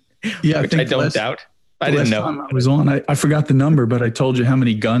team, Yeah, which I don't doubt. I the didn't last know. time I was on, I forgot the number, but I told you how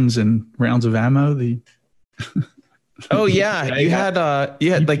many guns and rounds of ammo Oh yeah, you had like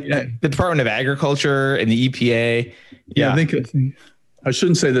EPA. the Department of Agriculture and the EPA. Yeah, I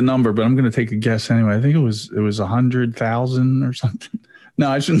shouldn't say the number, but I'm going to take a guess anyway. I think it was 100,000 or something. No,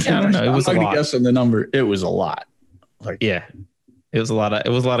 I shouldn't. Yeah, I don't know. It was I'm a not lot. gonna guess on the number. It was a lot. Yeah, it was a lot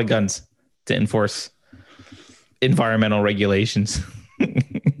of guns to enforce environmental regulations.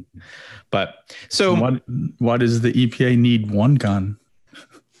 But so why does the EPA need one gun?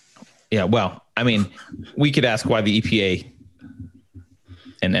 Yeah, well, I mean, we could ask why the EPA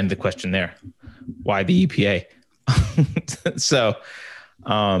and end the question there. Why the EPA? So,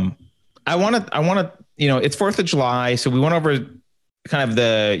 I want to, it's 4th of July. So we went over kind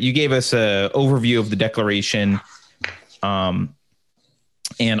of you gave us a overview of the Declaration. And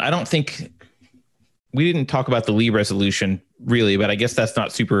I don't think we didn't talk about the Lee resolution really, but I guess that's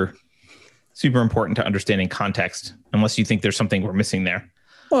not super important to understanding context, unless you think there's something we're missing there.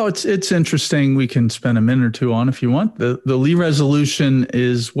 Well, it's interesting. We can spend a minute or two on if you want. The Lee Resolution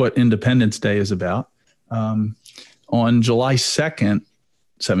is what Independence Day is about. On July 2nd,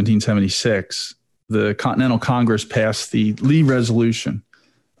 1776, the Continental Congress passed the Lee Resolution.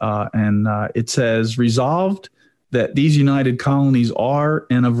 And it says, resolved that these united colonies are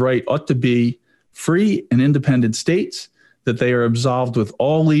and of right ought to be free and independent states, that they are absolved with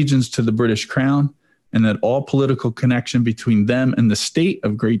all allegiance to the British Crown, and that all political connection between them and the state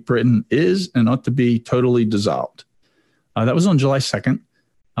of Great Britain is and ought to be totally dissolved. That was on July 2nd.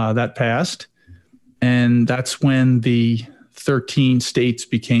 That passed. And that's when the 13 states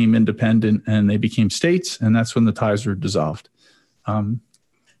became independent and they became states. And that's when the ties were dissolved.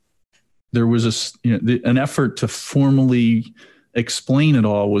 There was an effort to formally explain it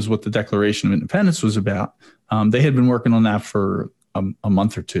all was what the Declaration of Independence was about. They had been working on that for a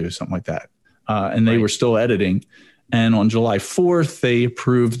month or two, something like that. And they were still editing. And on July 4th, they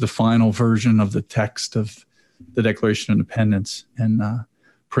approved the final version of the text of the Declaration of Independence and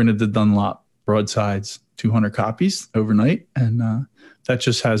printed the Dunlop broadsides, 200 copies overnight. And that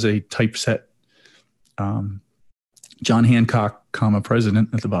just has a typeset John Hancock, president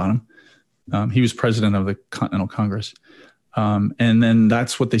at the bottom. He was president of the Continental Congress. And then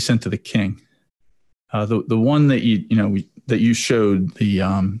that's what they sent to the king. The one that you showed,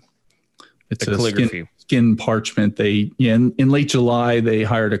 it's a calligraphy. Skin parchment. In late July, they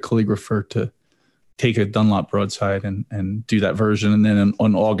hired a calligrapher to take a Dunlop broadside and do that version. And then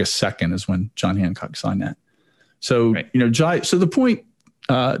on August 2nd is when John Hancock signed that. So, so the point,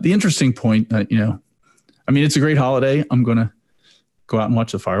 the interesting point, it's a great holiday. I'm going to go out and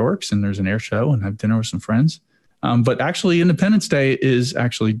watch the fireworks, and there's an air show and have dinner with some friends. But actually Independence Day is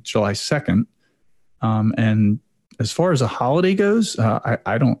actually July 2nd. And as far as a holiday goes, I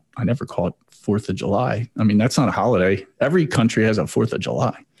never call it 4th of July. I mean, that's not a holiday. Every country has a 4th of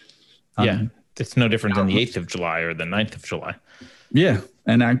July. It's no different than the 8th of July or the 9th of July. Yeah.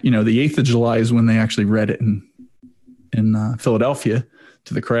 And, the 8th of July is when they actually read it in Philadelphia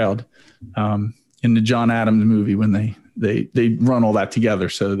to the crowd in the John Adams movie when they run all that together.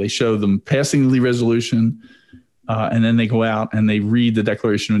 So they show them passing the Lee Resolution, and then they go out and they read the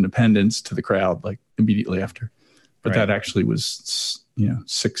Declaration of Independence to the crowd like immediately after. But that actually was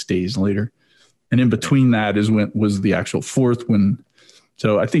 6 days later, and in between that is when was the actual 4th when.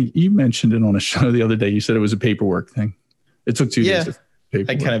 So I think you mentioned it on a show the other day. You said it was a paperwork thing. It took 2 days.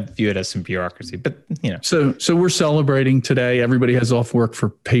 I kind of view it as some bureaucracy, but So we're celebrating today. Everybody has off work for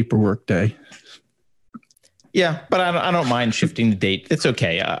Paperwork Day. Yeah, but I don't mind shifting the date. It's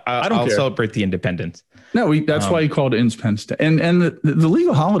okay. I'll celebrate the independence. No, that's why you called it Independence Day. And the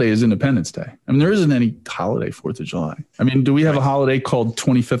legal holiday is Independence Day. I mean, there isn't any holiday 4th of July. I mean, do we have a holiday called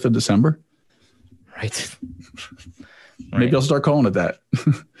 25th of December? Right. Maybe I'll start calling it that.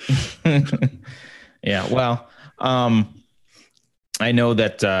 Yeah. Well, I know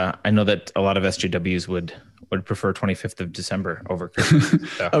that a lot of SJWs would prefer 25th of December over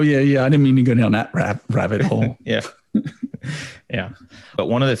Christmas. So. Oh yeah. I didn't mean to go down that rabbit hole. Yeah. Yeah. But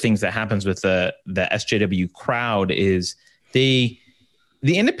one of the things that happens with the SJW crowd is the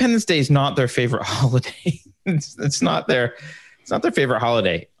Independence Day is not their favorite holiday. It's not their favorite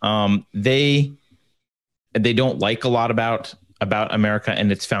holiday. They don't like a lot about America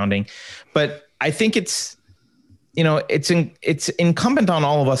and its founding, but I think it's incumbent on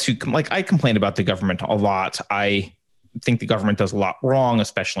all of us who I complain about the government a lot. I think the government does a lot wrong,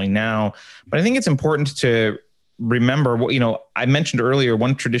 especially now, but I think it's important to remember what, I mentioned earlier,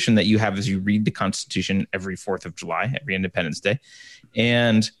 one tradition that you have is you read the Constitution every 4th of July, every Independence Day.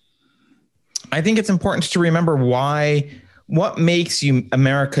 And I think it's important to remember what makes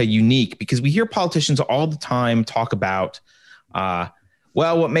America unique, because we hear politicians all the time talk about,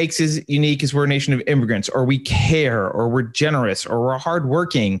 what makes us unique is we're a nation of immigrants, or we care, or we're generous, or we're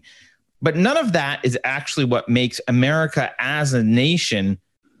hardworking. But none of that is actually what makes America as a nation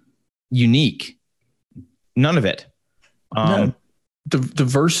unique. None of it. No.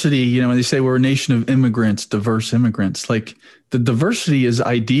 Diversity, when they say we're a nation of immigrants, diverse immigrants, like the diversity is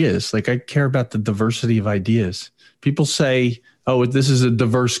ideas. Like I care about the diversity of ideas. People say, oh, this is a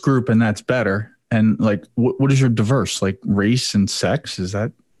diverse group and that's better. And like, what is your diverse? Like race and sex? Is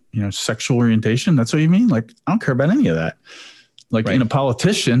that, sexual orientation? That's what you mean? Like, I don't care about any of that. Like in a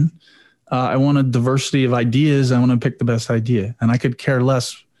politician, I want a diversity of ideas. I want to pick the best idea. And I could care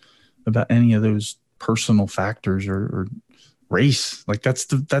less about any of those personal factors or race. Like that's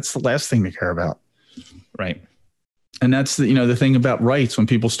the last thing to care about. Right. And that's the thing about rights. When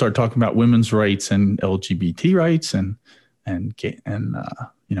people start talking about women's rights and LGBT rights and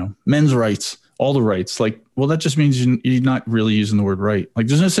men's rights, all the rights, like, well, that just means you're not really using the word right. Like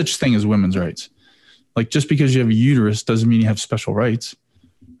there's no such thing as women's rights. Like just because you have a uterus doesn't mean you have special rights.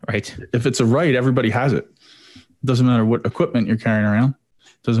 Right. If it's a right, everybody has it. It doesn't matter what equipment you're carrying around.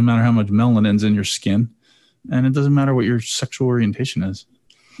 It doesn't matter how much melanin's in your skin. And it doesn't matter what your sexual orientation is.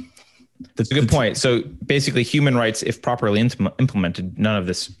 That's a good point. So basically human rights, if properly implemented, none of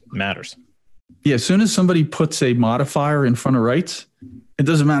this matters. Yeah. As soon as somebody puts a modifier in front of rights, it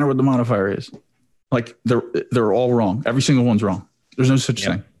doesn't matter what the modifier is. Like they're all wrong. Every single one's wrong. There's no such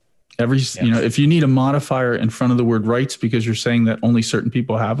thing. If you need a modifier in front of the word rights because you're saying that only certain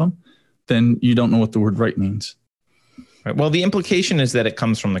people have them, then you don't know what the word right means. Right. Well, the implication is that it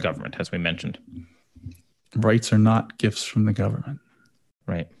comes from the government, as we mentioned. Rights are not gifts from the government.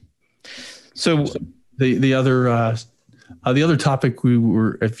 Right. So the other topic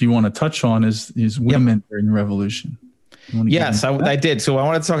if you want to touch on is women during the revolution. Yes, I did. So I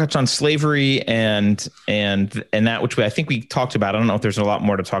wanted to touch on slavery and that, which I think we talked about. I don't know if there's a lot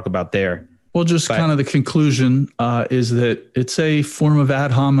more to talk about there. Well, kind of the conclusion is that it's a form of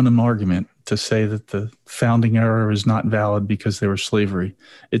ad hominem argument to say that the founding era is not valid because there was slavery.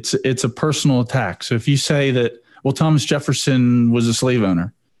 It's a personal attack. So if you say that, well, Thomas Jefferson was a slave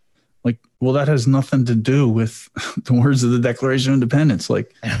owner, like, well, that has nothing to do with the words of the Declaration of Independence.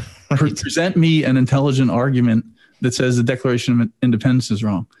 Like, present me an intelligent argument that says the Declaration of Independence is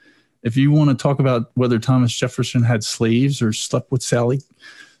wrong. If you want to talk about whether Thomas Jefferson had slaves or slept with Sally,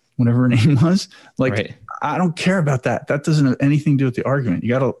 whatever her name was, I don't care about that. That doesn't have anything to do with the argument. You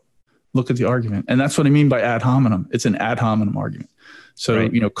got to look at the argument. And that's what I mean by ad hominem. It's an ad hominem argument. So,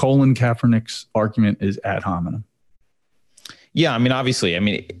 Colin Kaepernick's argument is ad hominem. Yeah. I mean,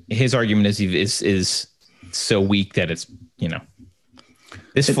 obviously, his argument is so weak that it's,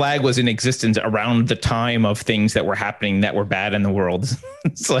 this flag was in existence around the time of things that were happening that were bad in the world.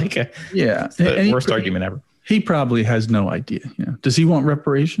 It's like the worst argument ever. He probably has no idea. Does he want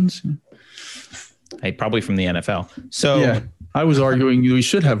reparations? Hey, probably from the NFL. So I was arguing we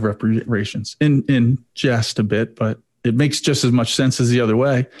should have reparations in jest a bit, but it makes just as much sense as the other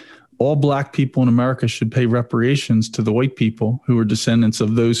way. All black people in America should pay reparations to the white people who are descendants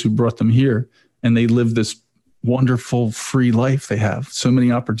of those who brought them here, and they live this wonderful free life. They have so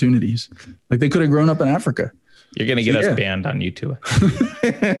many opportunities. Like they could have grown up in Africa. You're going to get us banned on YouTube.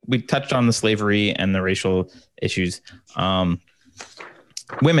 We touched on the slavery and the racial issues. Women.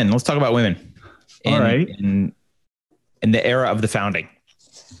 Let's talk about women. In the era of the founding.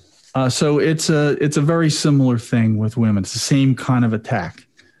 So it's a very similar thing with women. It's the same kind of attack,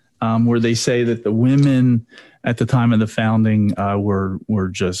 where they say that the women at the time of the founding were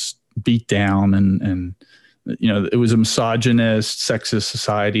just beat down and it was a misogynist, sexist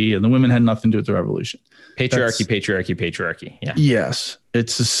society, and the women had nothing to do with the revolution. Patriarchy. Yeah. Yes.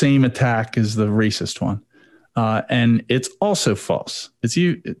 It's the same attack as the racist one. And it's also false.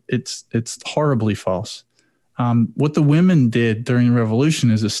 It's horribly false. What the women did during the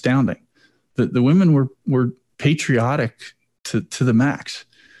revolution is astounding. The women were patriotic to the max.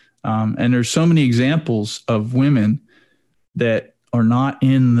 And there's so many examples of women that are not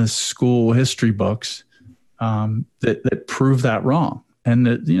in the school history books that prove that wrong. And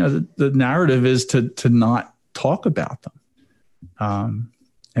the narrative is to not talk about them.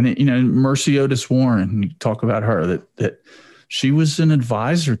 Mercy Otis Warren, you talk about her, that she was an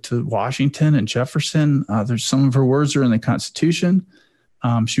advisor to Washington and Jefferson. There's some of her words are in the Constitution.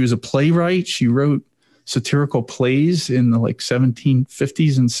 She was a playwright. She wrote satirical plays in the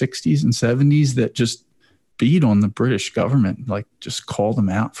 1750s and 60s and 70s that just beat on the British government, like just called them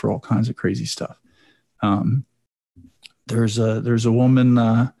out for all kinds of crazy stuff. There's a woman,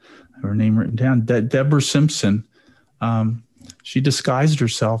 her name written down, Deborah Simpson. She disguised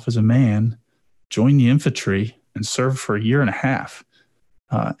herself as a man, joined the infantry, and served for a year and a half.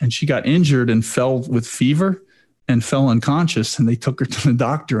 And she got injured and fell with fever and fell unconscious. And they took her to the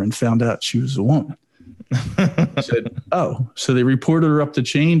doctor and found out she was a woman. Said, oh, so they reported her up the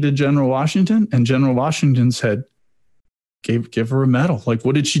chain to General Washington, and General Washington said, give her a medal. Like,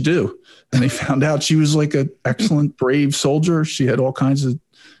 what did she do? And they found out she was like an excellent, brave soldier. She had all kinds of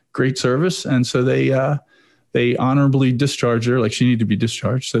great service. And so they honorably discharged her, like she needed to be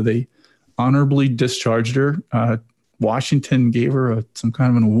discharged. So they honorably discharged her. Washington gave her some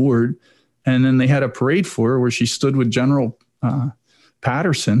kind of an award. And then they had a parade for her where she stood with General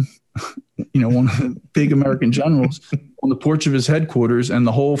Patterson, one of the big American generals, on the porch of his headquarters, and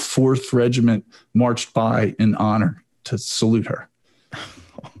the whole 4th Regiment marched by in honor to salute her.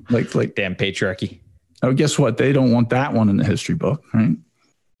 Like damn patriarchy. Oh, guess what? They don't want that one in the history book, right?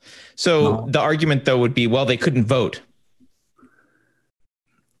 So the argument, though, would be, well, they couldn't vote.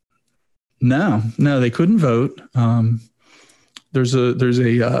 No, they couldn't vote. There's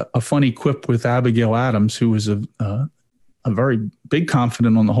a funny quip with Abigail Adams, who was a very big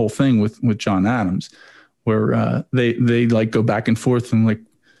confidant on the whole thing with John Adams, where they like go back and forth and like,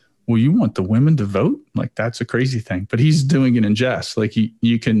 well, you want the women to vote? Like, that's a crazy thing. But he's doing it in jest. Like you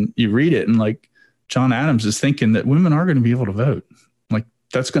read it and like John Adams is thinking that women are going to be able to vote. Like,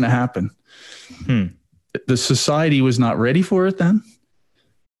 that's going to happen. The society was not ready for it then.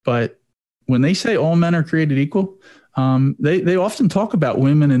 But when they say all men are created equal, they often talk about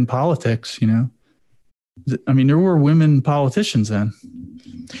women in politics, I mean, there were women politicians then.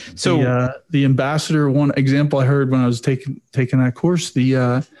 So the ambassador, one example I heard when I was taking that course,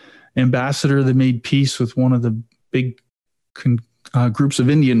 the ambassador that made peace with one of the big groups of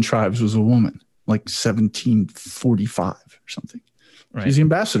Indian tribes was a woman, like 1745 or something. Right. She's the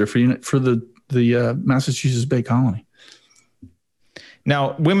ambassador for the Massachusetts Bay Colony.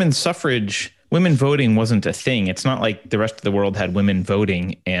 Now, women's suffrage, women voting wasn't a thing. It's not like the rest of the world had women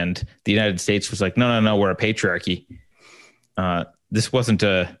voting and the United States was like, no, we're a patriarchy. This wasn't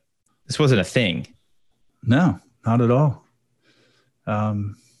a thing. No, not at all.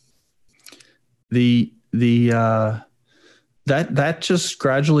 That just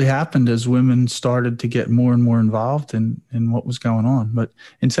gradually happened as women started to get more and more involved in what was going on. But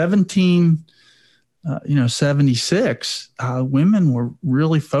in 76, women were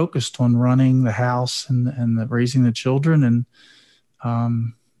really focused on running the house and raising the children.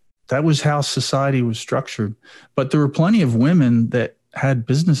 And that was how society was structured. But there were plenty of women that had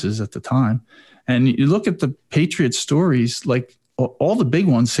businesses at the time. And you look at the Patriot stories, like all the big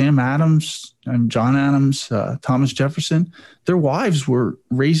ones, Sam Adams, John Adams, Thomas Jefferson, their wives were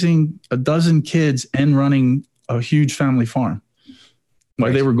raising a dozen kids and running a huge family farm.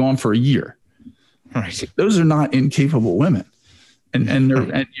 Like they were gone for a year. Right. Those are not incapable women. And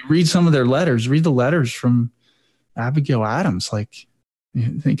you read some of their letters, read the letters from Abigail Adams, like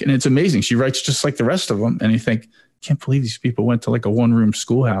you think, and it's amazing. She writes just like the rest of them. And you think, can't believe these people went to like a one-room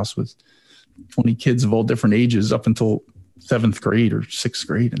schoolhouse with 20 kids of all different ages up until 7th grade or 6th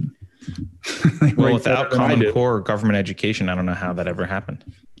grade. And well, without Common Core government education, I don't know how that ever happened.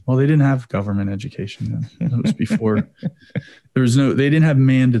 Well, they didn't have government education then. That was before. They didn't have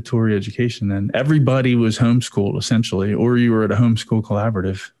mandatory education then. Everybody was homeschooled essentially, or you were at a homeschool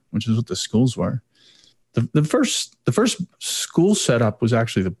collaborative, which is what the schools were. The first school setup was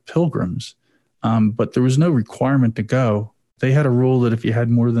actually the Pilgrims, but there was no requirement to go. They had a rule that if you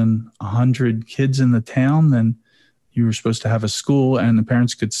had more than 100 kids in the town, then you were supposed to have a school, and the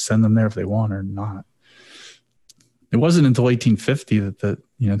parents could send them there if they want or not. It wasn't until 1850 that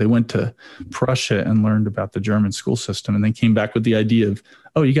they went to Prussia and learned about the German school system, and they came back with the idea of,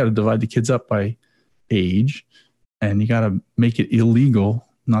 oh, you got to divide the kids up by age, and you got to make it illegal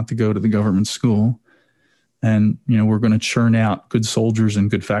not to go to the government school, and we're going to churn out good soldiers and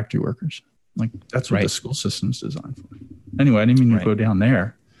good factory workers. Like that's what the school system's designed for. Anyway, I didn't mean to go down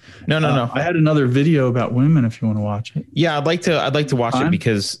there. No. I had another video about women if you want to watch it. Yeah, I'd like to watch it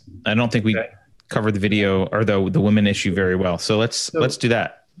because I don't think we covered the video or the women issue very well. So let's do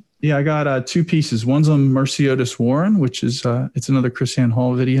that. Yeah, I got 2 pieces. One's on Mercy Otis Warren, which is it's another Chris Ann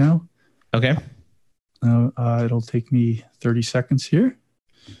Hall video. Okay. It'll take me 30 seconds here.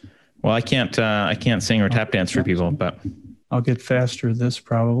 Well, I can't sing or tap dance for people, but I'll get faster at this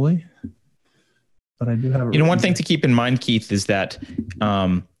probably. But I do have. One thing to keep in mind, Keith, is that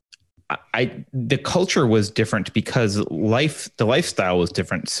the culture was different because the lifestyle was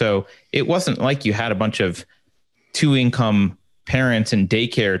different. So it wasn't like you had a bunch of 2-income parents in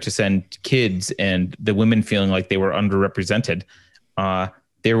daycare to send kids and the women feeling like they were underrepresented.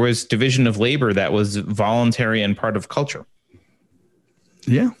 There was division of labor that was voluntary and part of culture.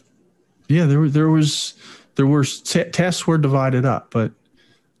 Yeah. Yeah. Tasks were divided up, but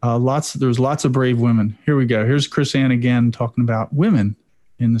there was lots of brave women. Here we go. Here's Chris Ann again talking about women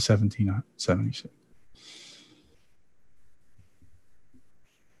in the 1776.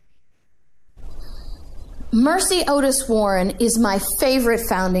 Mercy Otis Warren is my favorite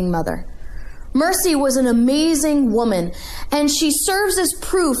founding mother. Mercy was an amazing woman, and she serves as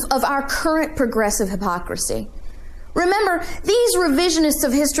proof of our current progressive hypocrisy. Remember, these revisionists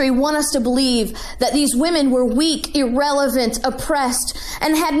of history want us to believe that these women were weak, irrelevant, oppressed,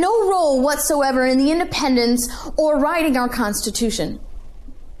 and had no role whatsoever in the independence or writing our Constitution.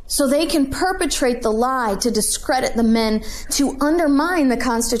 So they can perpetrate the lie to discredit the men, to undermine the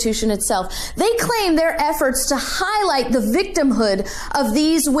Constitution itself. They claim their efforts to highlight the victimhood of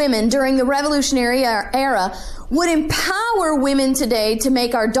these women during the Revolutionary era would empower women today to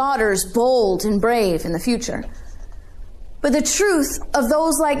make our daughters bold and brave in the future. But the truth of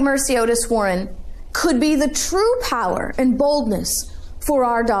those like Mercy Otis Warren could be the true power and boldness for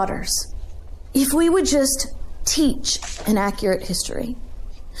our daughters if we would just teach an accurate history.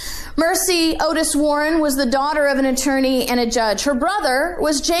 Mercy Otis Warren was the daughter of an attorney and a judge. Her brother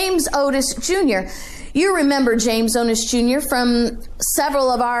was James Otis Jr. You remember James Otis Jr. from several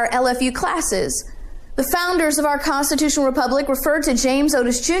of our LFU classes. The founders of our constitutional republic referred to James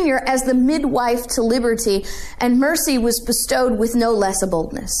Otis Jr. as the midwife to liberty, and Mercy was bestowed with no less a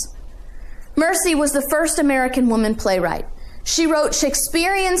boldness. Mercy was the first American woman playwright. She wrote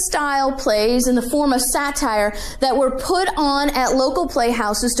Shakespearean-style plays in the form of satire that were put on at local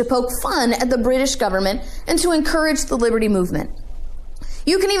playhouses to poke fun at the British government and to encourage the liberty movement.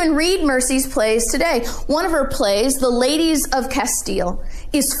 You can even read Mercy's plays today. One of her plays, The Ladies of Castile,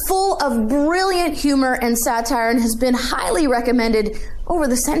 is full of brilliant humor and satire and has been highly recommended over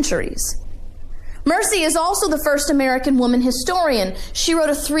the centuries. Mercy is also the first American woman historian. She wrote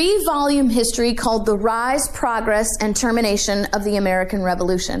a 3-volume history called The Rise, Progress, and Termination of the American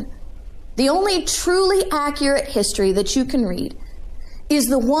Revolution. The only truly accurate history that you can read is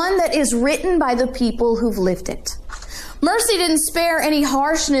the one that is written by the people who've lived it. Mercy didn't spare any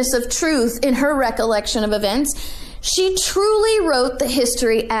harshness of truth in her recollection of events. She truly wrote the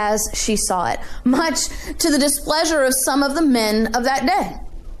history as she saw it, much to the displeasure of some of the men of that day.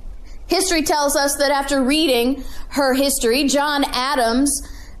 History tells us that after reading her history, John Adams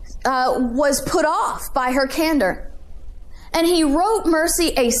was put off by her candor, and he wrote Mercy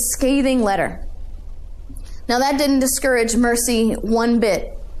a scathing letter. Now, that didn't discourage Mercy one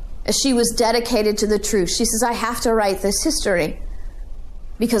bit, as she was dedicated to the truth. She says, I have to write this history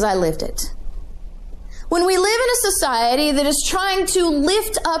because I lived it. When we live in a society that is trying to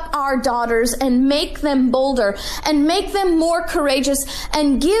lift up our daughters and make them bolder and make them more courageous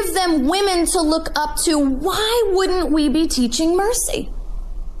and give them women to look up to, why wouldn't we be teaching mercy?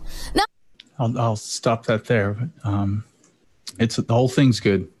 Now, I'll stop that there. The whole thing's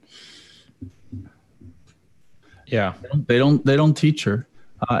good. Yeah, they don't teach her,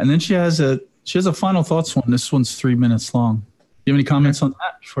 and then she has a final thoughts one. This one's 3 minutes long. Do you have any comments on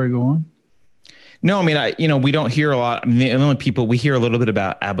that before I go on? No, I mean, we don't hear a lot. I mean, the only people we hear a little bit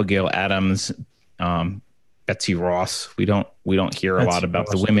about Abigail Adams, Betsy Ross. We don't hear a lot about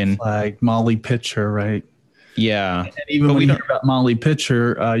the women. Like Molly Pitcher, right? Yeah. And even when you hear about Molly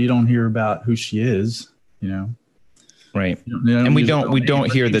Pitcher, you don't hear about who she is. Right. And we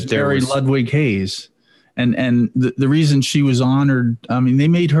don't hear that there was Ludwig Hayes, and the reason she was honored. I mean, they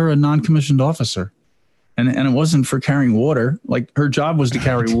made her a non-commissioned officer. And it wasn't for carrying water. Like, her job was to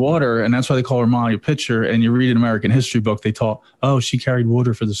carry water, and that's why they call her Molly Pitcher. And you read an American history book, they taught, she carried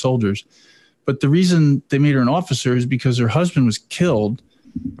water for the soldiers. But the reason they made her an officer is because her husband was killed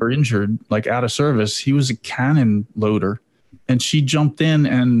or injured, like out of service. He was a cannon loader, and she jumped in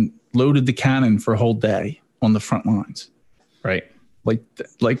and loaded the cannon for a whole day on the front lines. Right.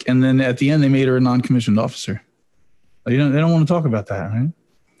 And then at the end, they made her a non-commissioned officer. They don't want to talk about that, right?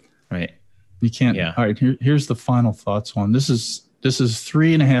 Right. You can't. Yeah. All right. Here's the final thoughts one. This is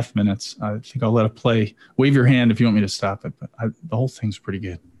 3.5 minutes. I think I'll let it play. Wave your hand if you want me to stop it. But the whole thing's pretty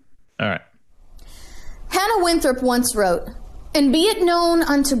good. All right. Hannah Winthrop once wrote, "And be it known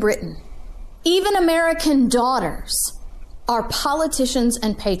unto Britain, even American daughters are politicians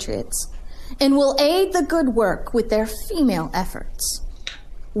and patriots, and will aid the good work with their female efforts.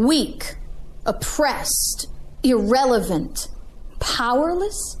 Weak, oppressed, irrelevant,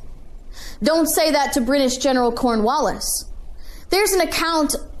 powerless, Don't say that to British General Cornwallis. There's an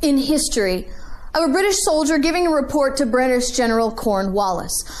account in history of a British soldier giving a report to British General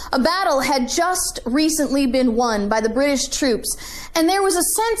Cornwallis. A battle had just recently been won by the British troops, and there was a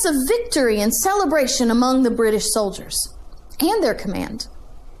sense of victory and celebration among the British soldiers and their command.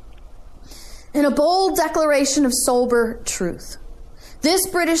 In a bold declaration of sober truth, this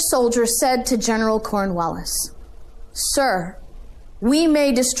British soldier said to General Cornwallis, "Sir, we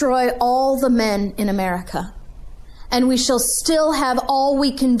may destroy all the men in America, and we shall still have all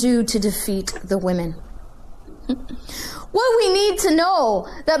we can do to defeat the women." What we need to know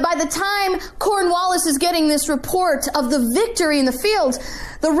that by the time Cornwallis is getting this report of the victory in the field,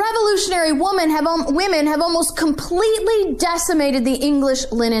 the revolutionary women have almost completely decimated the English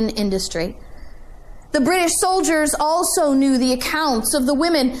linen industry. The British soldiers also knew the accounts of the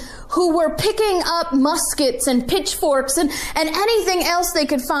women who were picking up muskets and pitchforks and anything else they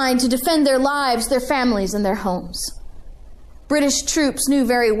could find to defend their lives, their families, and their homes. British troops knew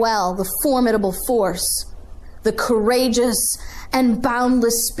very well the formidable force, the courageous and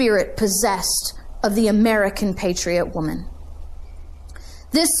boundless spirit possessed of the American patriot woman.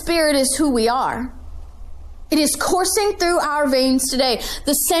 This spirit is who we are. It is coursing through our veins today.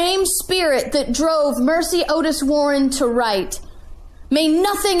 The same spirit that drove Mercy Otis Warren to write, "May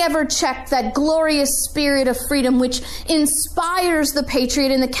nothing ever check that glorious spirit of freedom which inspires the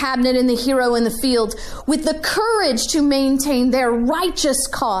patriot in the cabinet and the hero in the field with the courage to maintain their righteous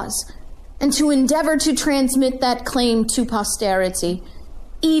cause and to endeavor to transmit that claim to posterity,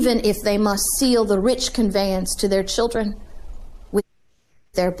 even if they must seal the rich conveyance to their children with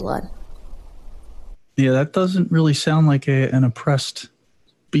their blood." Yeah, that doesn't really sound like an oppressed,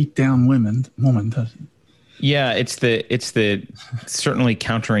 beat down woman, does it? Yeah, it's the certainly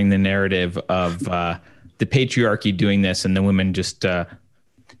countering the narrative of the patriarchy doing this and the women just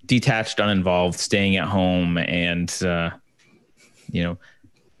detached, uninvolved, staying at home, and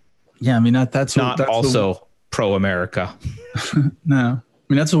Yeah, I mean that's also pro-America. No, I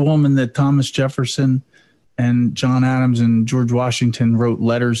mean that's a woman that Thomas Jefferson and John Adams and George Washington wrote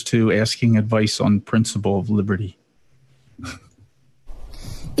letters to asking advice on principle of liberty.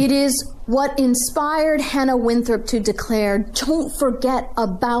 It is what inspired Hannah Winthrop to declare, "Don't forget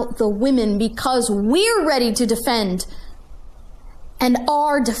about the women, because we're ready to defend and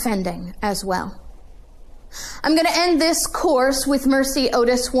are defending as well." I'm going to end this course with Mercy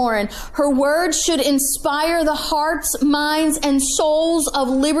Otis Warren. Her words should inspire the hearts, minds, and souls of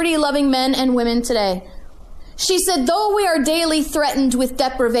liberty-loving men and women today. She said, "Though we are daily threatened with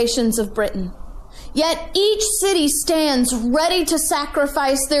deprivations of Britain, yet each city stands ready to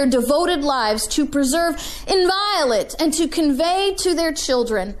sacrifice their devoted lives to preserve inviolate and to convey to their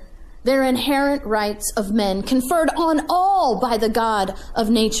children their inherent rights of men, conferred on all by the God of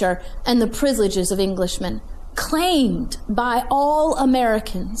nature and the privileges of Englishmen, claimed by all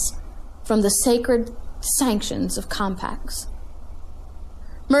Americans from the sacred sanctions of compacts."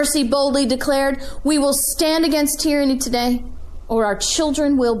 Mercy boldly declared, "We will stand against tyranny today, or our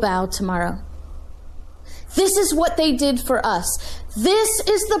children will bow tomorrow." This is what they did for us. This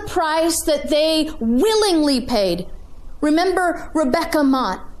is the price that they willingly paid. Remember, Rebecca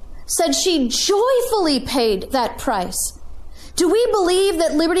Mott said she joyfully paid that price. Do we believe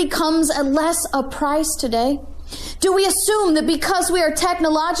that liberty comes at less a price today? Do we assume that because we are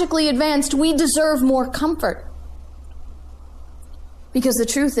technologically advanced, we deserve more comfort? Because the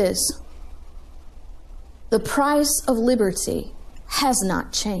truth is, the price of liberty has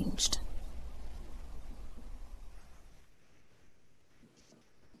not changed.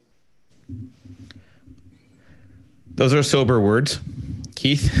 Those are sober words.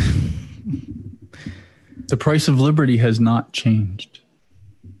 Keith? The price of liberty has not changed.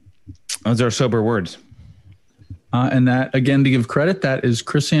 Those are sober words. And that, again, to give credit, that is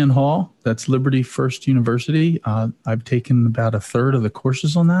Chris Ann Hall. That's Liberty First University. I've taken about a third of the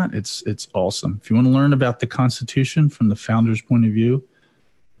courses on that. It's awesome. If you want to learn about the Constitution from the founder's point of view,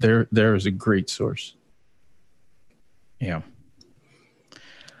 there is a great source. Yeah.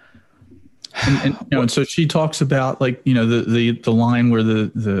 And so she talks about, like, the line where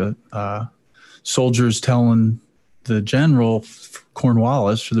the soldiers telling the general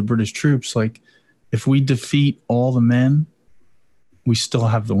Cornwallis for the British troops, like, if we defeat all the men, we still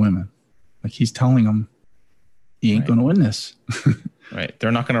have the women. Like, he's telling them, you ain't going to win this. Right.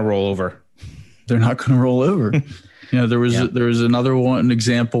 They're not going to roll over. They're not going to roll over. There was another one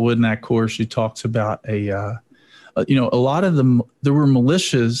example in that course. She talks about a lot of them. There were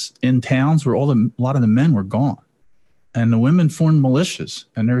militias in towns where a lot of the men were gone. and the women formed militias.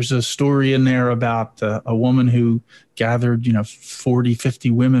 And there's a story in there about a woman who gathered, 40,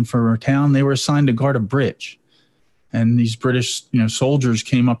 50 women from her town. They were assigned to guard a bridge. And these British, soldiers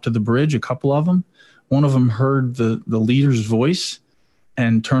came up to the bridge, a couple of them. One of them heard the leader's voice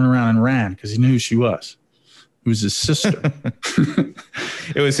and turned around and ran because he knew who she was. It was his sister.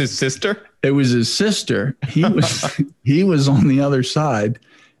 It was his sister? It was his sister. He was on the other side,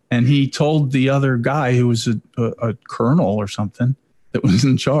 and he told the other guy who was a colonel or something that was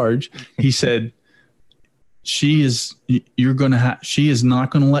in charge. He said, she is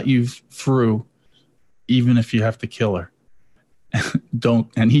not going to let you through, even if you have to kill her.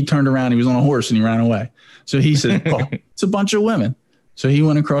 Don't. And he turned around. He was on a horse and he ran away. So he said, "Oh, it's a bunch of women." So he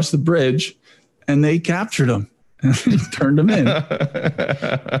went across the bridge, and they captured him and turned him in.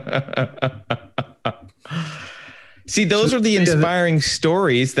 See, those are the inspiring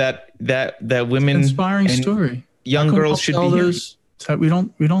stories that women, inspiring story, young girls should be hearing.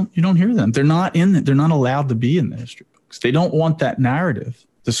 You don't hear them. They're not they're not allowed to be in the history books. They don't want that narrative.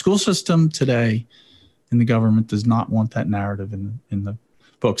 The school system today in the government does not want that narrative in the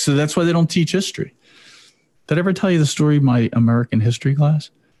book. So that's why they don't teach history. Did I ever tell you the story of my American history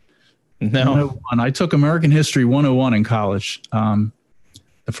class? No. I took American History 101 in college. The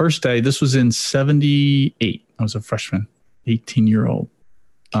first day, this was in 78. I was a freshman, 18-year-old.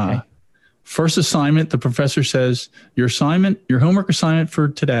 Okay. First assignment, the professor says, your homework assignment for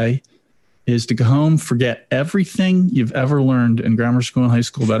today is to go home, forget everything you've ever learned in grammar school and high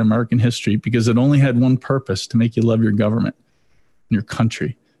school about American history, because it only had one purpose: to make you love your government and your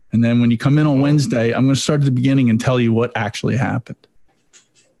country. And then when you come in on Wednesday, I'm going to start at the beginning and tell you what actually happened.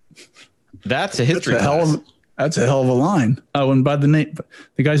 That's a history class. That's a hell of a line. Oh, and by the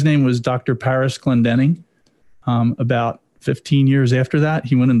guy's name was Dr. Paris Glendenning. About 15 years after that,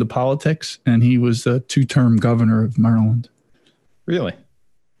 he went into politics, and he was the 2-term governor of Maryland. Really?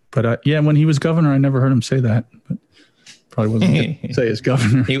 But when he was governor, I never heard him say that. But probably wasn't going to say as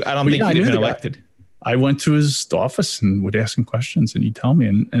governor. I don't think he'd have been elected. I went to his office and would ask him questions, and he'd tell me.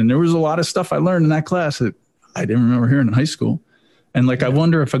 And there was a lot of stuff I learned in that class that I didn't remember hearing in high school. And I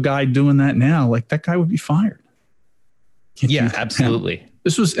wonder if a guy doing that now, that guy would be fired. Yeah, absolutely.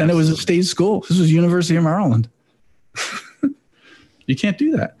 And it was a state school. This was University of Maryland. You can't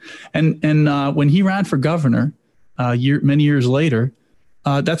do that. And when he ran for governor, many years later,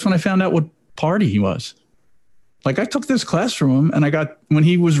 that's when I found out what party he was. I took this class from him, and when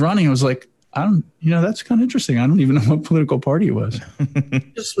he was running, I was like, that's kind of interesting. I don't even know what political party it was.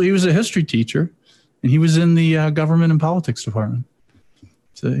 He was a history teacher, and he was in the government and politics department.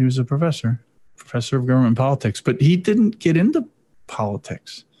 So he was a professor of government and politics, but he didn't get into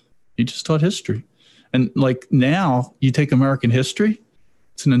politics. He just taught history. And now you take American history,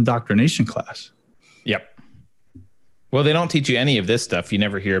 it's an indoctrination class. Yep. Well, they don't teach you any of this stuff. You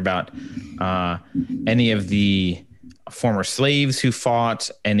never hear about any of the former slaves who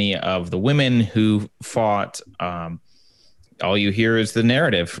fought, any of the women who fought. All you hear is the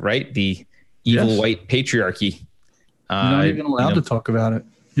narrative, right? The evil white patriarchy. You're not even allowed to talk about it.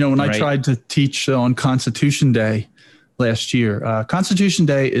 When I tried to teach on Constitution Day last year, Constitution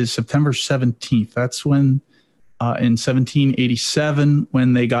Day is September 17th. That's when in 1787,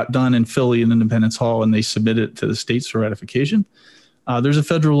 when they got done in Philly in Independence Hall and they submitted it to the states for ratification. There's a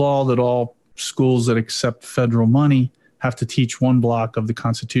federal law that all schools that accept federal money have to teach one block of the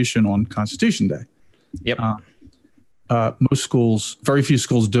Constitution on Constitution Day. Yep. Most schools, very few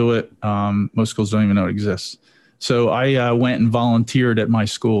schools do it. Most schools don't even know it exists. So I went and volunteered at my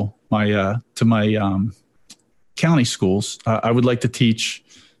school, to my county schools. I would like to teach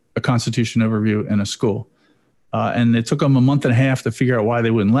a Constitution overview in a school. And it took them a month and a half to figure out why they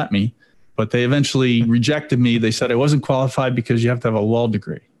wouldn't let me. But they eventually rejected me. They said I wasn't qualified because you have to have a law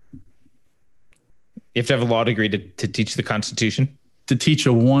degree. You have to have a law degree to teach the Constitution? To teach a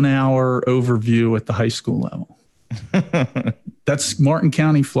 1-hour overview at the high school level. That's Martin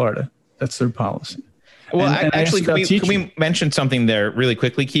County, Florida. That's their policy. Well, actually, can we mention something there really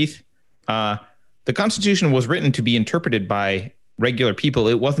quickly, Keith? The Constitution was written to be interpreted by regular people.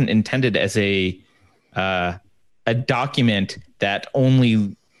 It wasn't intended as a document that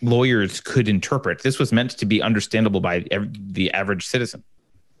only lawyers could interpret. This was meant to be understandable by the average citizen.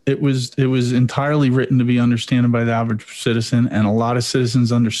 It was entirely written to be understood by the average citizen, and a lot of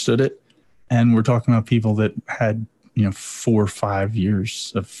citizens understood it. And we're talking about people that had 4 or 5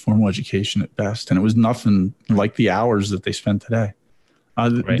 years of formal education at best, and it was nothing like the hours that they spend today.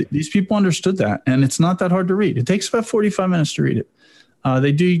 Right. These people understood that, and it's not that hard to read. It takes about 45 minutes to read it.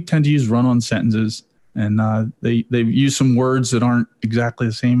 They do tend to use run-on sentences, and they use some words that aren't exactly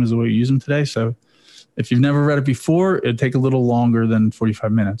the same as the way you use them today. So If you've never read it before, it'd take a little longer than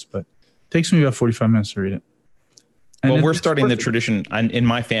 45 minutes, but it takes me about 45 minutes to read it. And well, we're starting the tradition in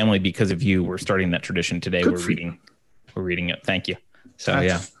my family because of you. We're starting that tradition today. We're reading it. Thank you. So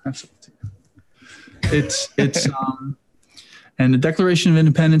it's and the Declaration of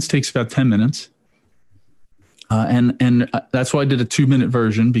Independence takes about 10 minutes. And that's why I did a 2-minute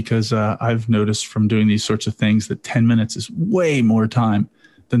version, because I've noticed from doing these sorts of things that 10 minutes is way more time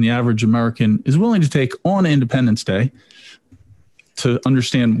than the average American is willing to take on Independence Day to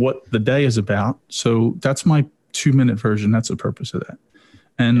understand what the day is about. So that's my 2-minute version. That's the purpose of that.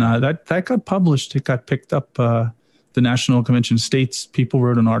 And that got published. It got picked up. The National Convention of States people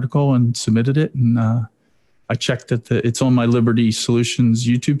wrote an article and submitted it. And I checked that it's on my Liberty Solutions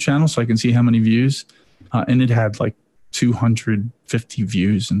YouTube channel, so I can see how many views. And it had like 250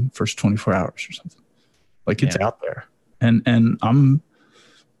 views in the first 24 hours or something. Like, it's out there. And I'm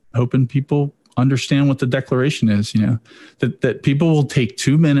hoping people understand what the Declaration is, that people will take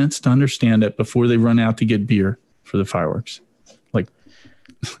 2 minutes to understand it before they run out to get beer for the fireworks. Like,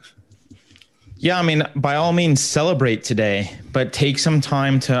 yeah, I mean, by all means, celebrate today, but take some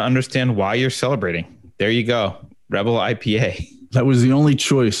time to understand why you're celebrating. There you go. Rebel IPA. That was the only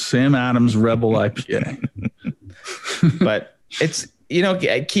choice. Sam Adams, Rebel IPA. But it's,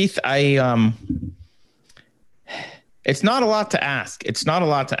 Keith, it's not a lot to ask. It's not a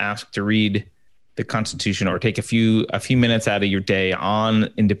lot to ask to read the Constitution or take a few minutes out of your day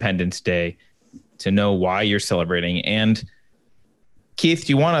on Independence Day to know why you're celebrating. And Keith,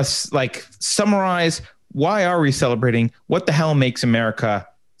 do you want to summarize, why are we celebrating? What the hell makes America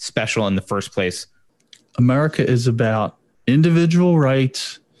special in the first place? America is about individual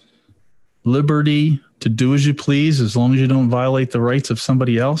rights, liberty to do as you please, as long as you don't violate the rights of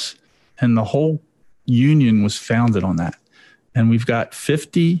somebody else. And the whole union was founded on that. And we've got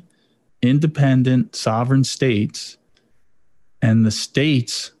 50 independent sovereign states, and the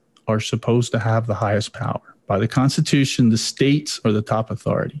states are supposed to have the highest power. By the Constitution, the states are the top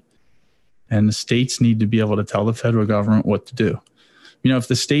authority, and the states need to be able to tell the federal government what to do. If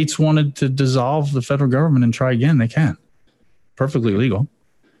the states wanted to dissolve the federal government and try again, they can. Perfectly legal.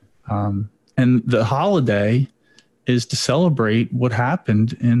 And the holiday is to celebrate what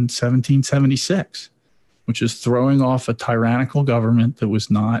happened in 1776, which is throwing off a tyrannical government that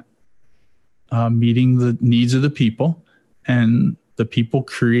was not meeting the needs of the people, and the people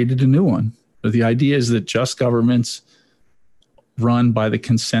created a new one. But the idea is that just governments run by the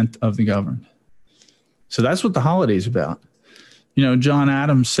consent of the governed. So that's what the holiday is about. John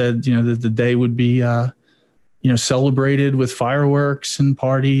Adams said, that the day would be, celebrated with fireworks and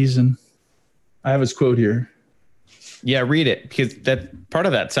parties. And I have his quote here. Yeah, read it, because that part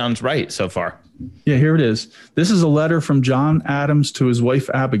of that sounds right so far. Yeah, here it is. This is a letter from John Adams to his wife,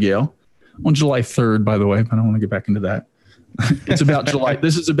 Abigail, on July 3rd, by the way, but I don't want to get back into that. It's about July.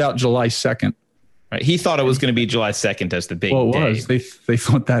 This is about July 2nd. Right. He thought it was going to be July 2nd as the big day. Well, it was. They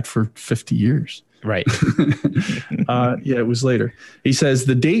thought that for 50 years. Right. Yeah, it was later. He says,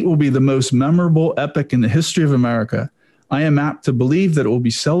 the date will be the most memorable epoch in the history of America. I am apt to believe that it will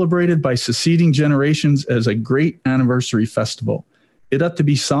be celebrated by succeeding generations as a great anniversary festival. It ought to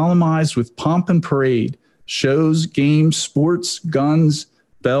be solemnized with pomp and parade, shows, games, sports, guns,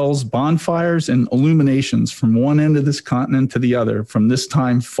 bells, bonfires, and illuminations from one end of this continent to the other, from this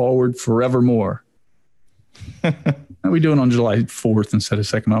time forward forevermore. We do it on July 4th instead of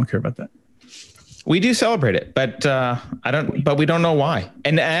 2nd. I don't care about that. We do celebrate it, but but we don't know why.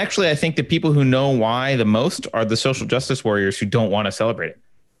 And actually, I think the people who know why the most are the social justice warriors who don't want to celebrate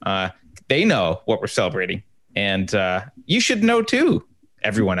it. They know what we're celebrating, and you should know too.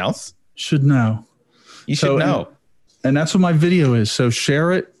 Everyone else should know. You should know. And that's what my video is. So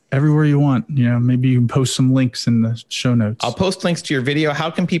share it everywhere you want. Maybe you can post some links in the show notes. I'll post links to your video. How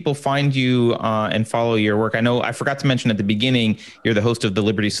can people find you and follow your work? I know I forgot to mention at the beginning, you're the host of the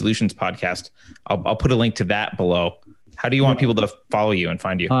Liberty Solutions podcast. I'll put a link to that below. How do you want people to follow you and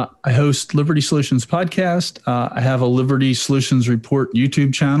find you? I host Liberty Solutions podcast. I have a Liberty Solutions Report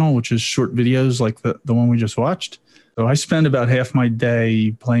YouTube channel, which is short videos like the one we just watched. So I spend about half my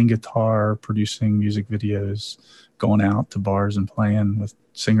day playing guitar, producing music videos, going out to bars and playing with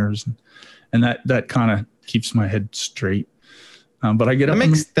singers, and that kind of keeps my head straight. But I get that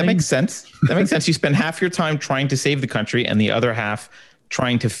makes sense. That makes sense. You spend half your time trying to save the country, and the other half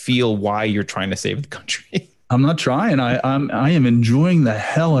trying to feel why you're trying to save the country. I'm not trying. I am enjoying the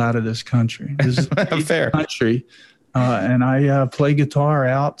hell out of this country. This is a fair country, and I play guitar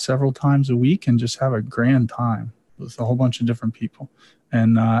out several times a week and just have a grand time with a whole bunch of different people.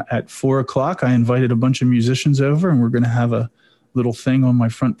 And at 4:00, I invited a bunch of musicians over, and we're going to have a little thing on my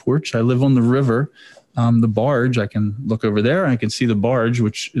front porch. I live on the river. The barge, I can look over there. I can see the barge,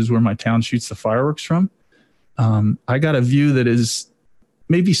 which is where my town shoots the fireworks from. I got a view that is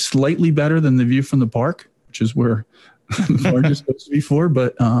maybe slightly better than the view from the park, which is where the barge is supposed to be for.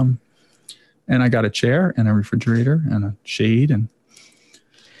 But and I got a chair and a refrigerator and a shade. And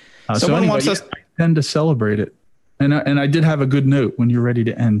so anyway, I tend to celebrate it. And I did have a good note. When you're ready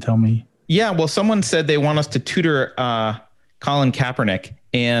to end, tell me. Yeah, well, someone said they want us to tutor Colin Kaepernick.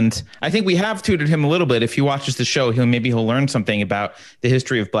 And I think we have tutored him a little bit. If he watches the show, he'll learn something about the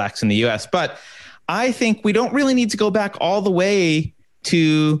history of blacks in the U.S. But I think we don't really need to go back all the way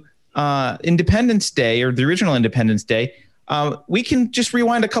to Independence Day or the original Independence Day. We can just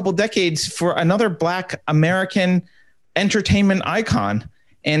rewind a couple decades for another Black American entertainment icon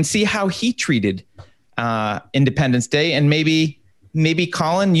and see how he treated Independence Day. And maybe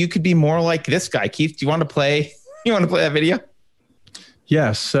Colin, you could be more like this guy. Keith, do you want to play that video?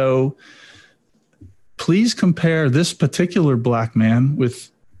 Yes. So please compare this particular Black man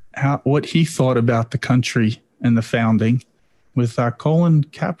with what he thought about the country and the founding with Colin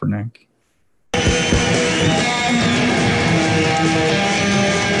Kaepernick.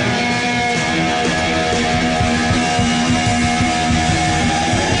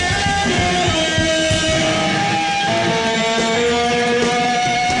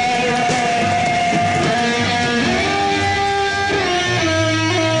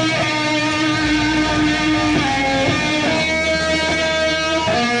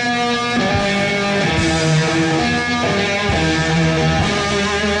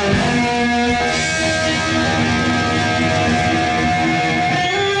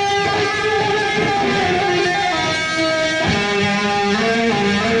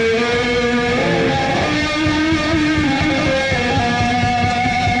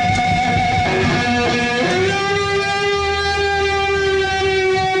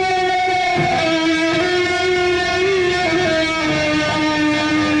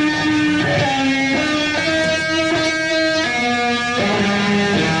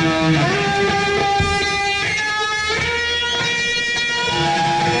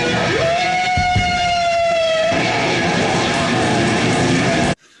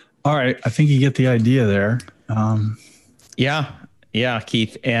 All right. I think you get the idea there. Yeah,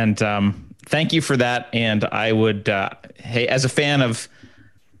 Keith. And thank you for that. And I would, hey, as a fan of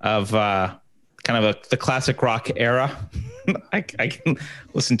kind of the classic rock era, I can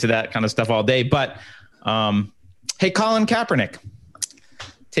listen to that kind of stuff all day. But hey, Colin Kaepernick,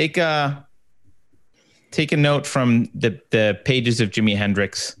 take a note from the pages of Jimi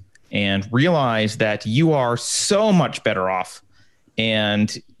Hendrix and realize that you are so much better off.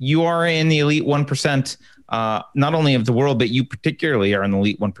 And you are in the elite 1%, not only of the world, but you particularly are in the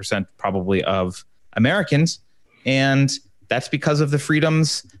elite 1% probably of Americans. And that's because of the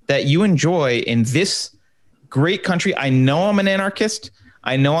freedoms that you enjoy in this great country. I know I'm an anarchist.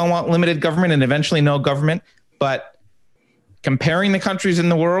 I know I want limited government and eventually no government. But comparing the countries in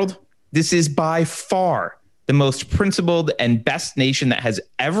the world, this is by far the most principled and best nation that has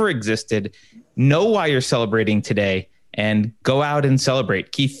ever existed. Know why you're celebrating today. And go out and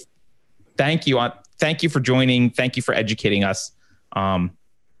celebrate. Keith, thank you. Thank you for joining. Thank you for educating us.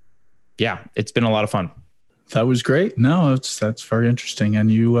 Yeah, it's been a lot of fun. That was great. No, that's very interesting.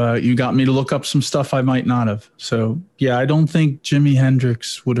 And you got me to look up some stuff I might not have. So yeah, I don't think Jimi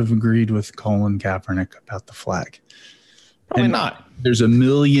Hendrix would have agreed with Colin Kaepernick about the flag. Probably not. There's a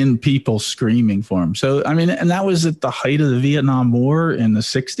million people screaming for him. So, I mean, and that was at the height of the Vietnam War in the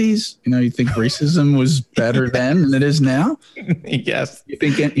 60s. You know, you think racism was better then than it is now? Yes. You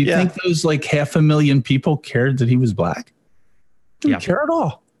think those like 500,000 people cared that he was Black? Didn't care at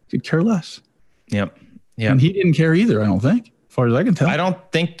all. Could care less. Yep. And he didn't care either, I don't think, as far as I can tell. I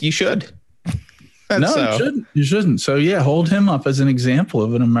don't think you should. You shouldn't. So yeah, hold him up as an example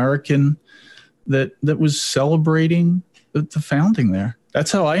of an American that was celebrating the founding there.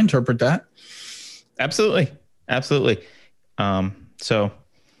 That's how I interpret that. Absolutely. So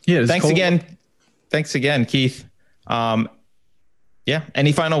yeah, thanks again, Keith. Yeah.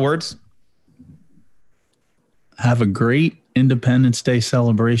 Any final words? Have a great Independence Day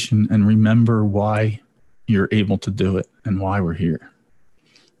celebration and remember why you're able to do it and why we're here.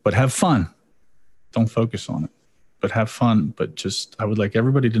 But have fun. Don't focus on it, but have fun. But just, I would like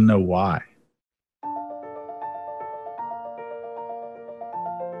everybody to know why.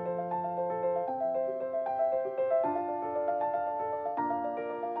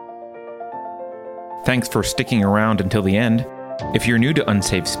 Thanks for sticking around until the end. If you're new to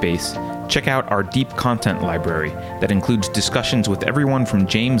Unsafe Space, check out our deep content library that includes discussions with everyone from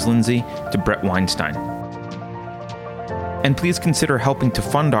James Lindsay to Brett Weinstein. And please consider helping to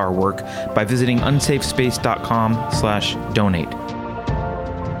fund our work by visiting unsafespace.com/donate.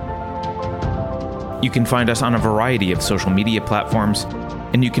 You can find us on a variety of social media platforms,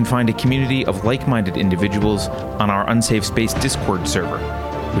 and you can find a community of like-minded individuals on our Unsafe Space Discord server,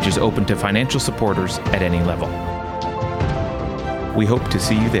 which is open to financial supporters at any level. We hope to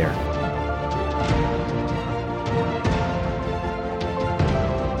see you there.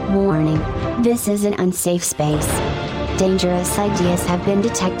 Warning. This is an unsafe space. Dangerous ideas have been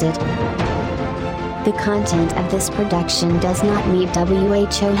detected. The content of this production does not meet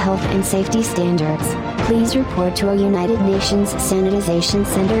WHO health and safety standards. Please report to a United Nations Sanitization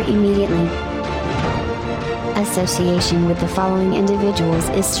Center immediately. Association with the following individuals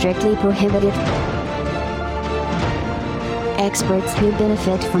is strictly prohibited. Experts who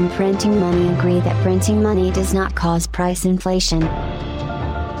benefit from printing money agree that printing money does not cause price inflation.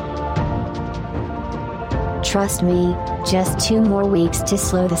 Trust me, just 2 more weeks to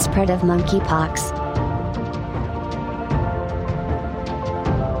slow the spread of monkeypox.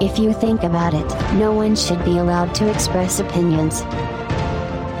 If you think about it, no one should be allowed to express opinions.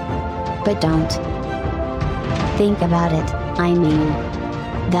 But don't. Think about it, I mean.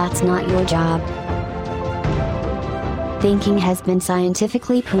 That's not your job. Thinking has been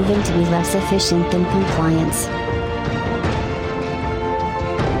scientifically proven to be less efficient than compliance.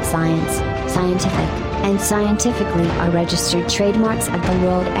 Science, scientific, and scientifically are registered trademarks of the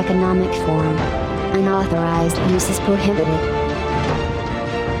World Economic Forum. Unauthorized use is prohibited.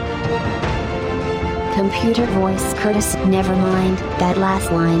 Computer voice courtesy. Never mind, that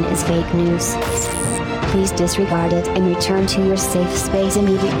last line is fake news. Please disregard it and return to your safe space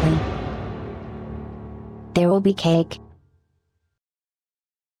immediately. There will be cake.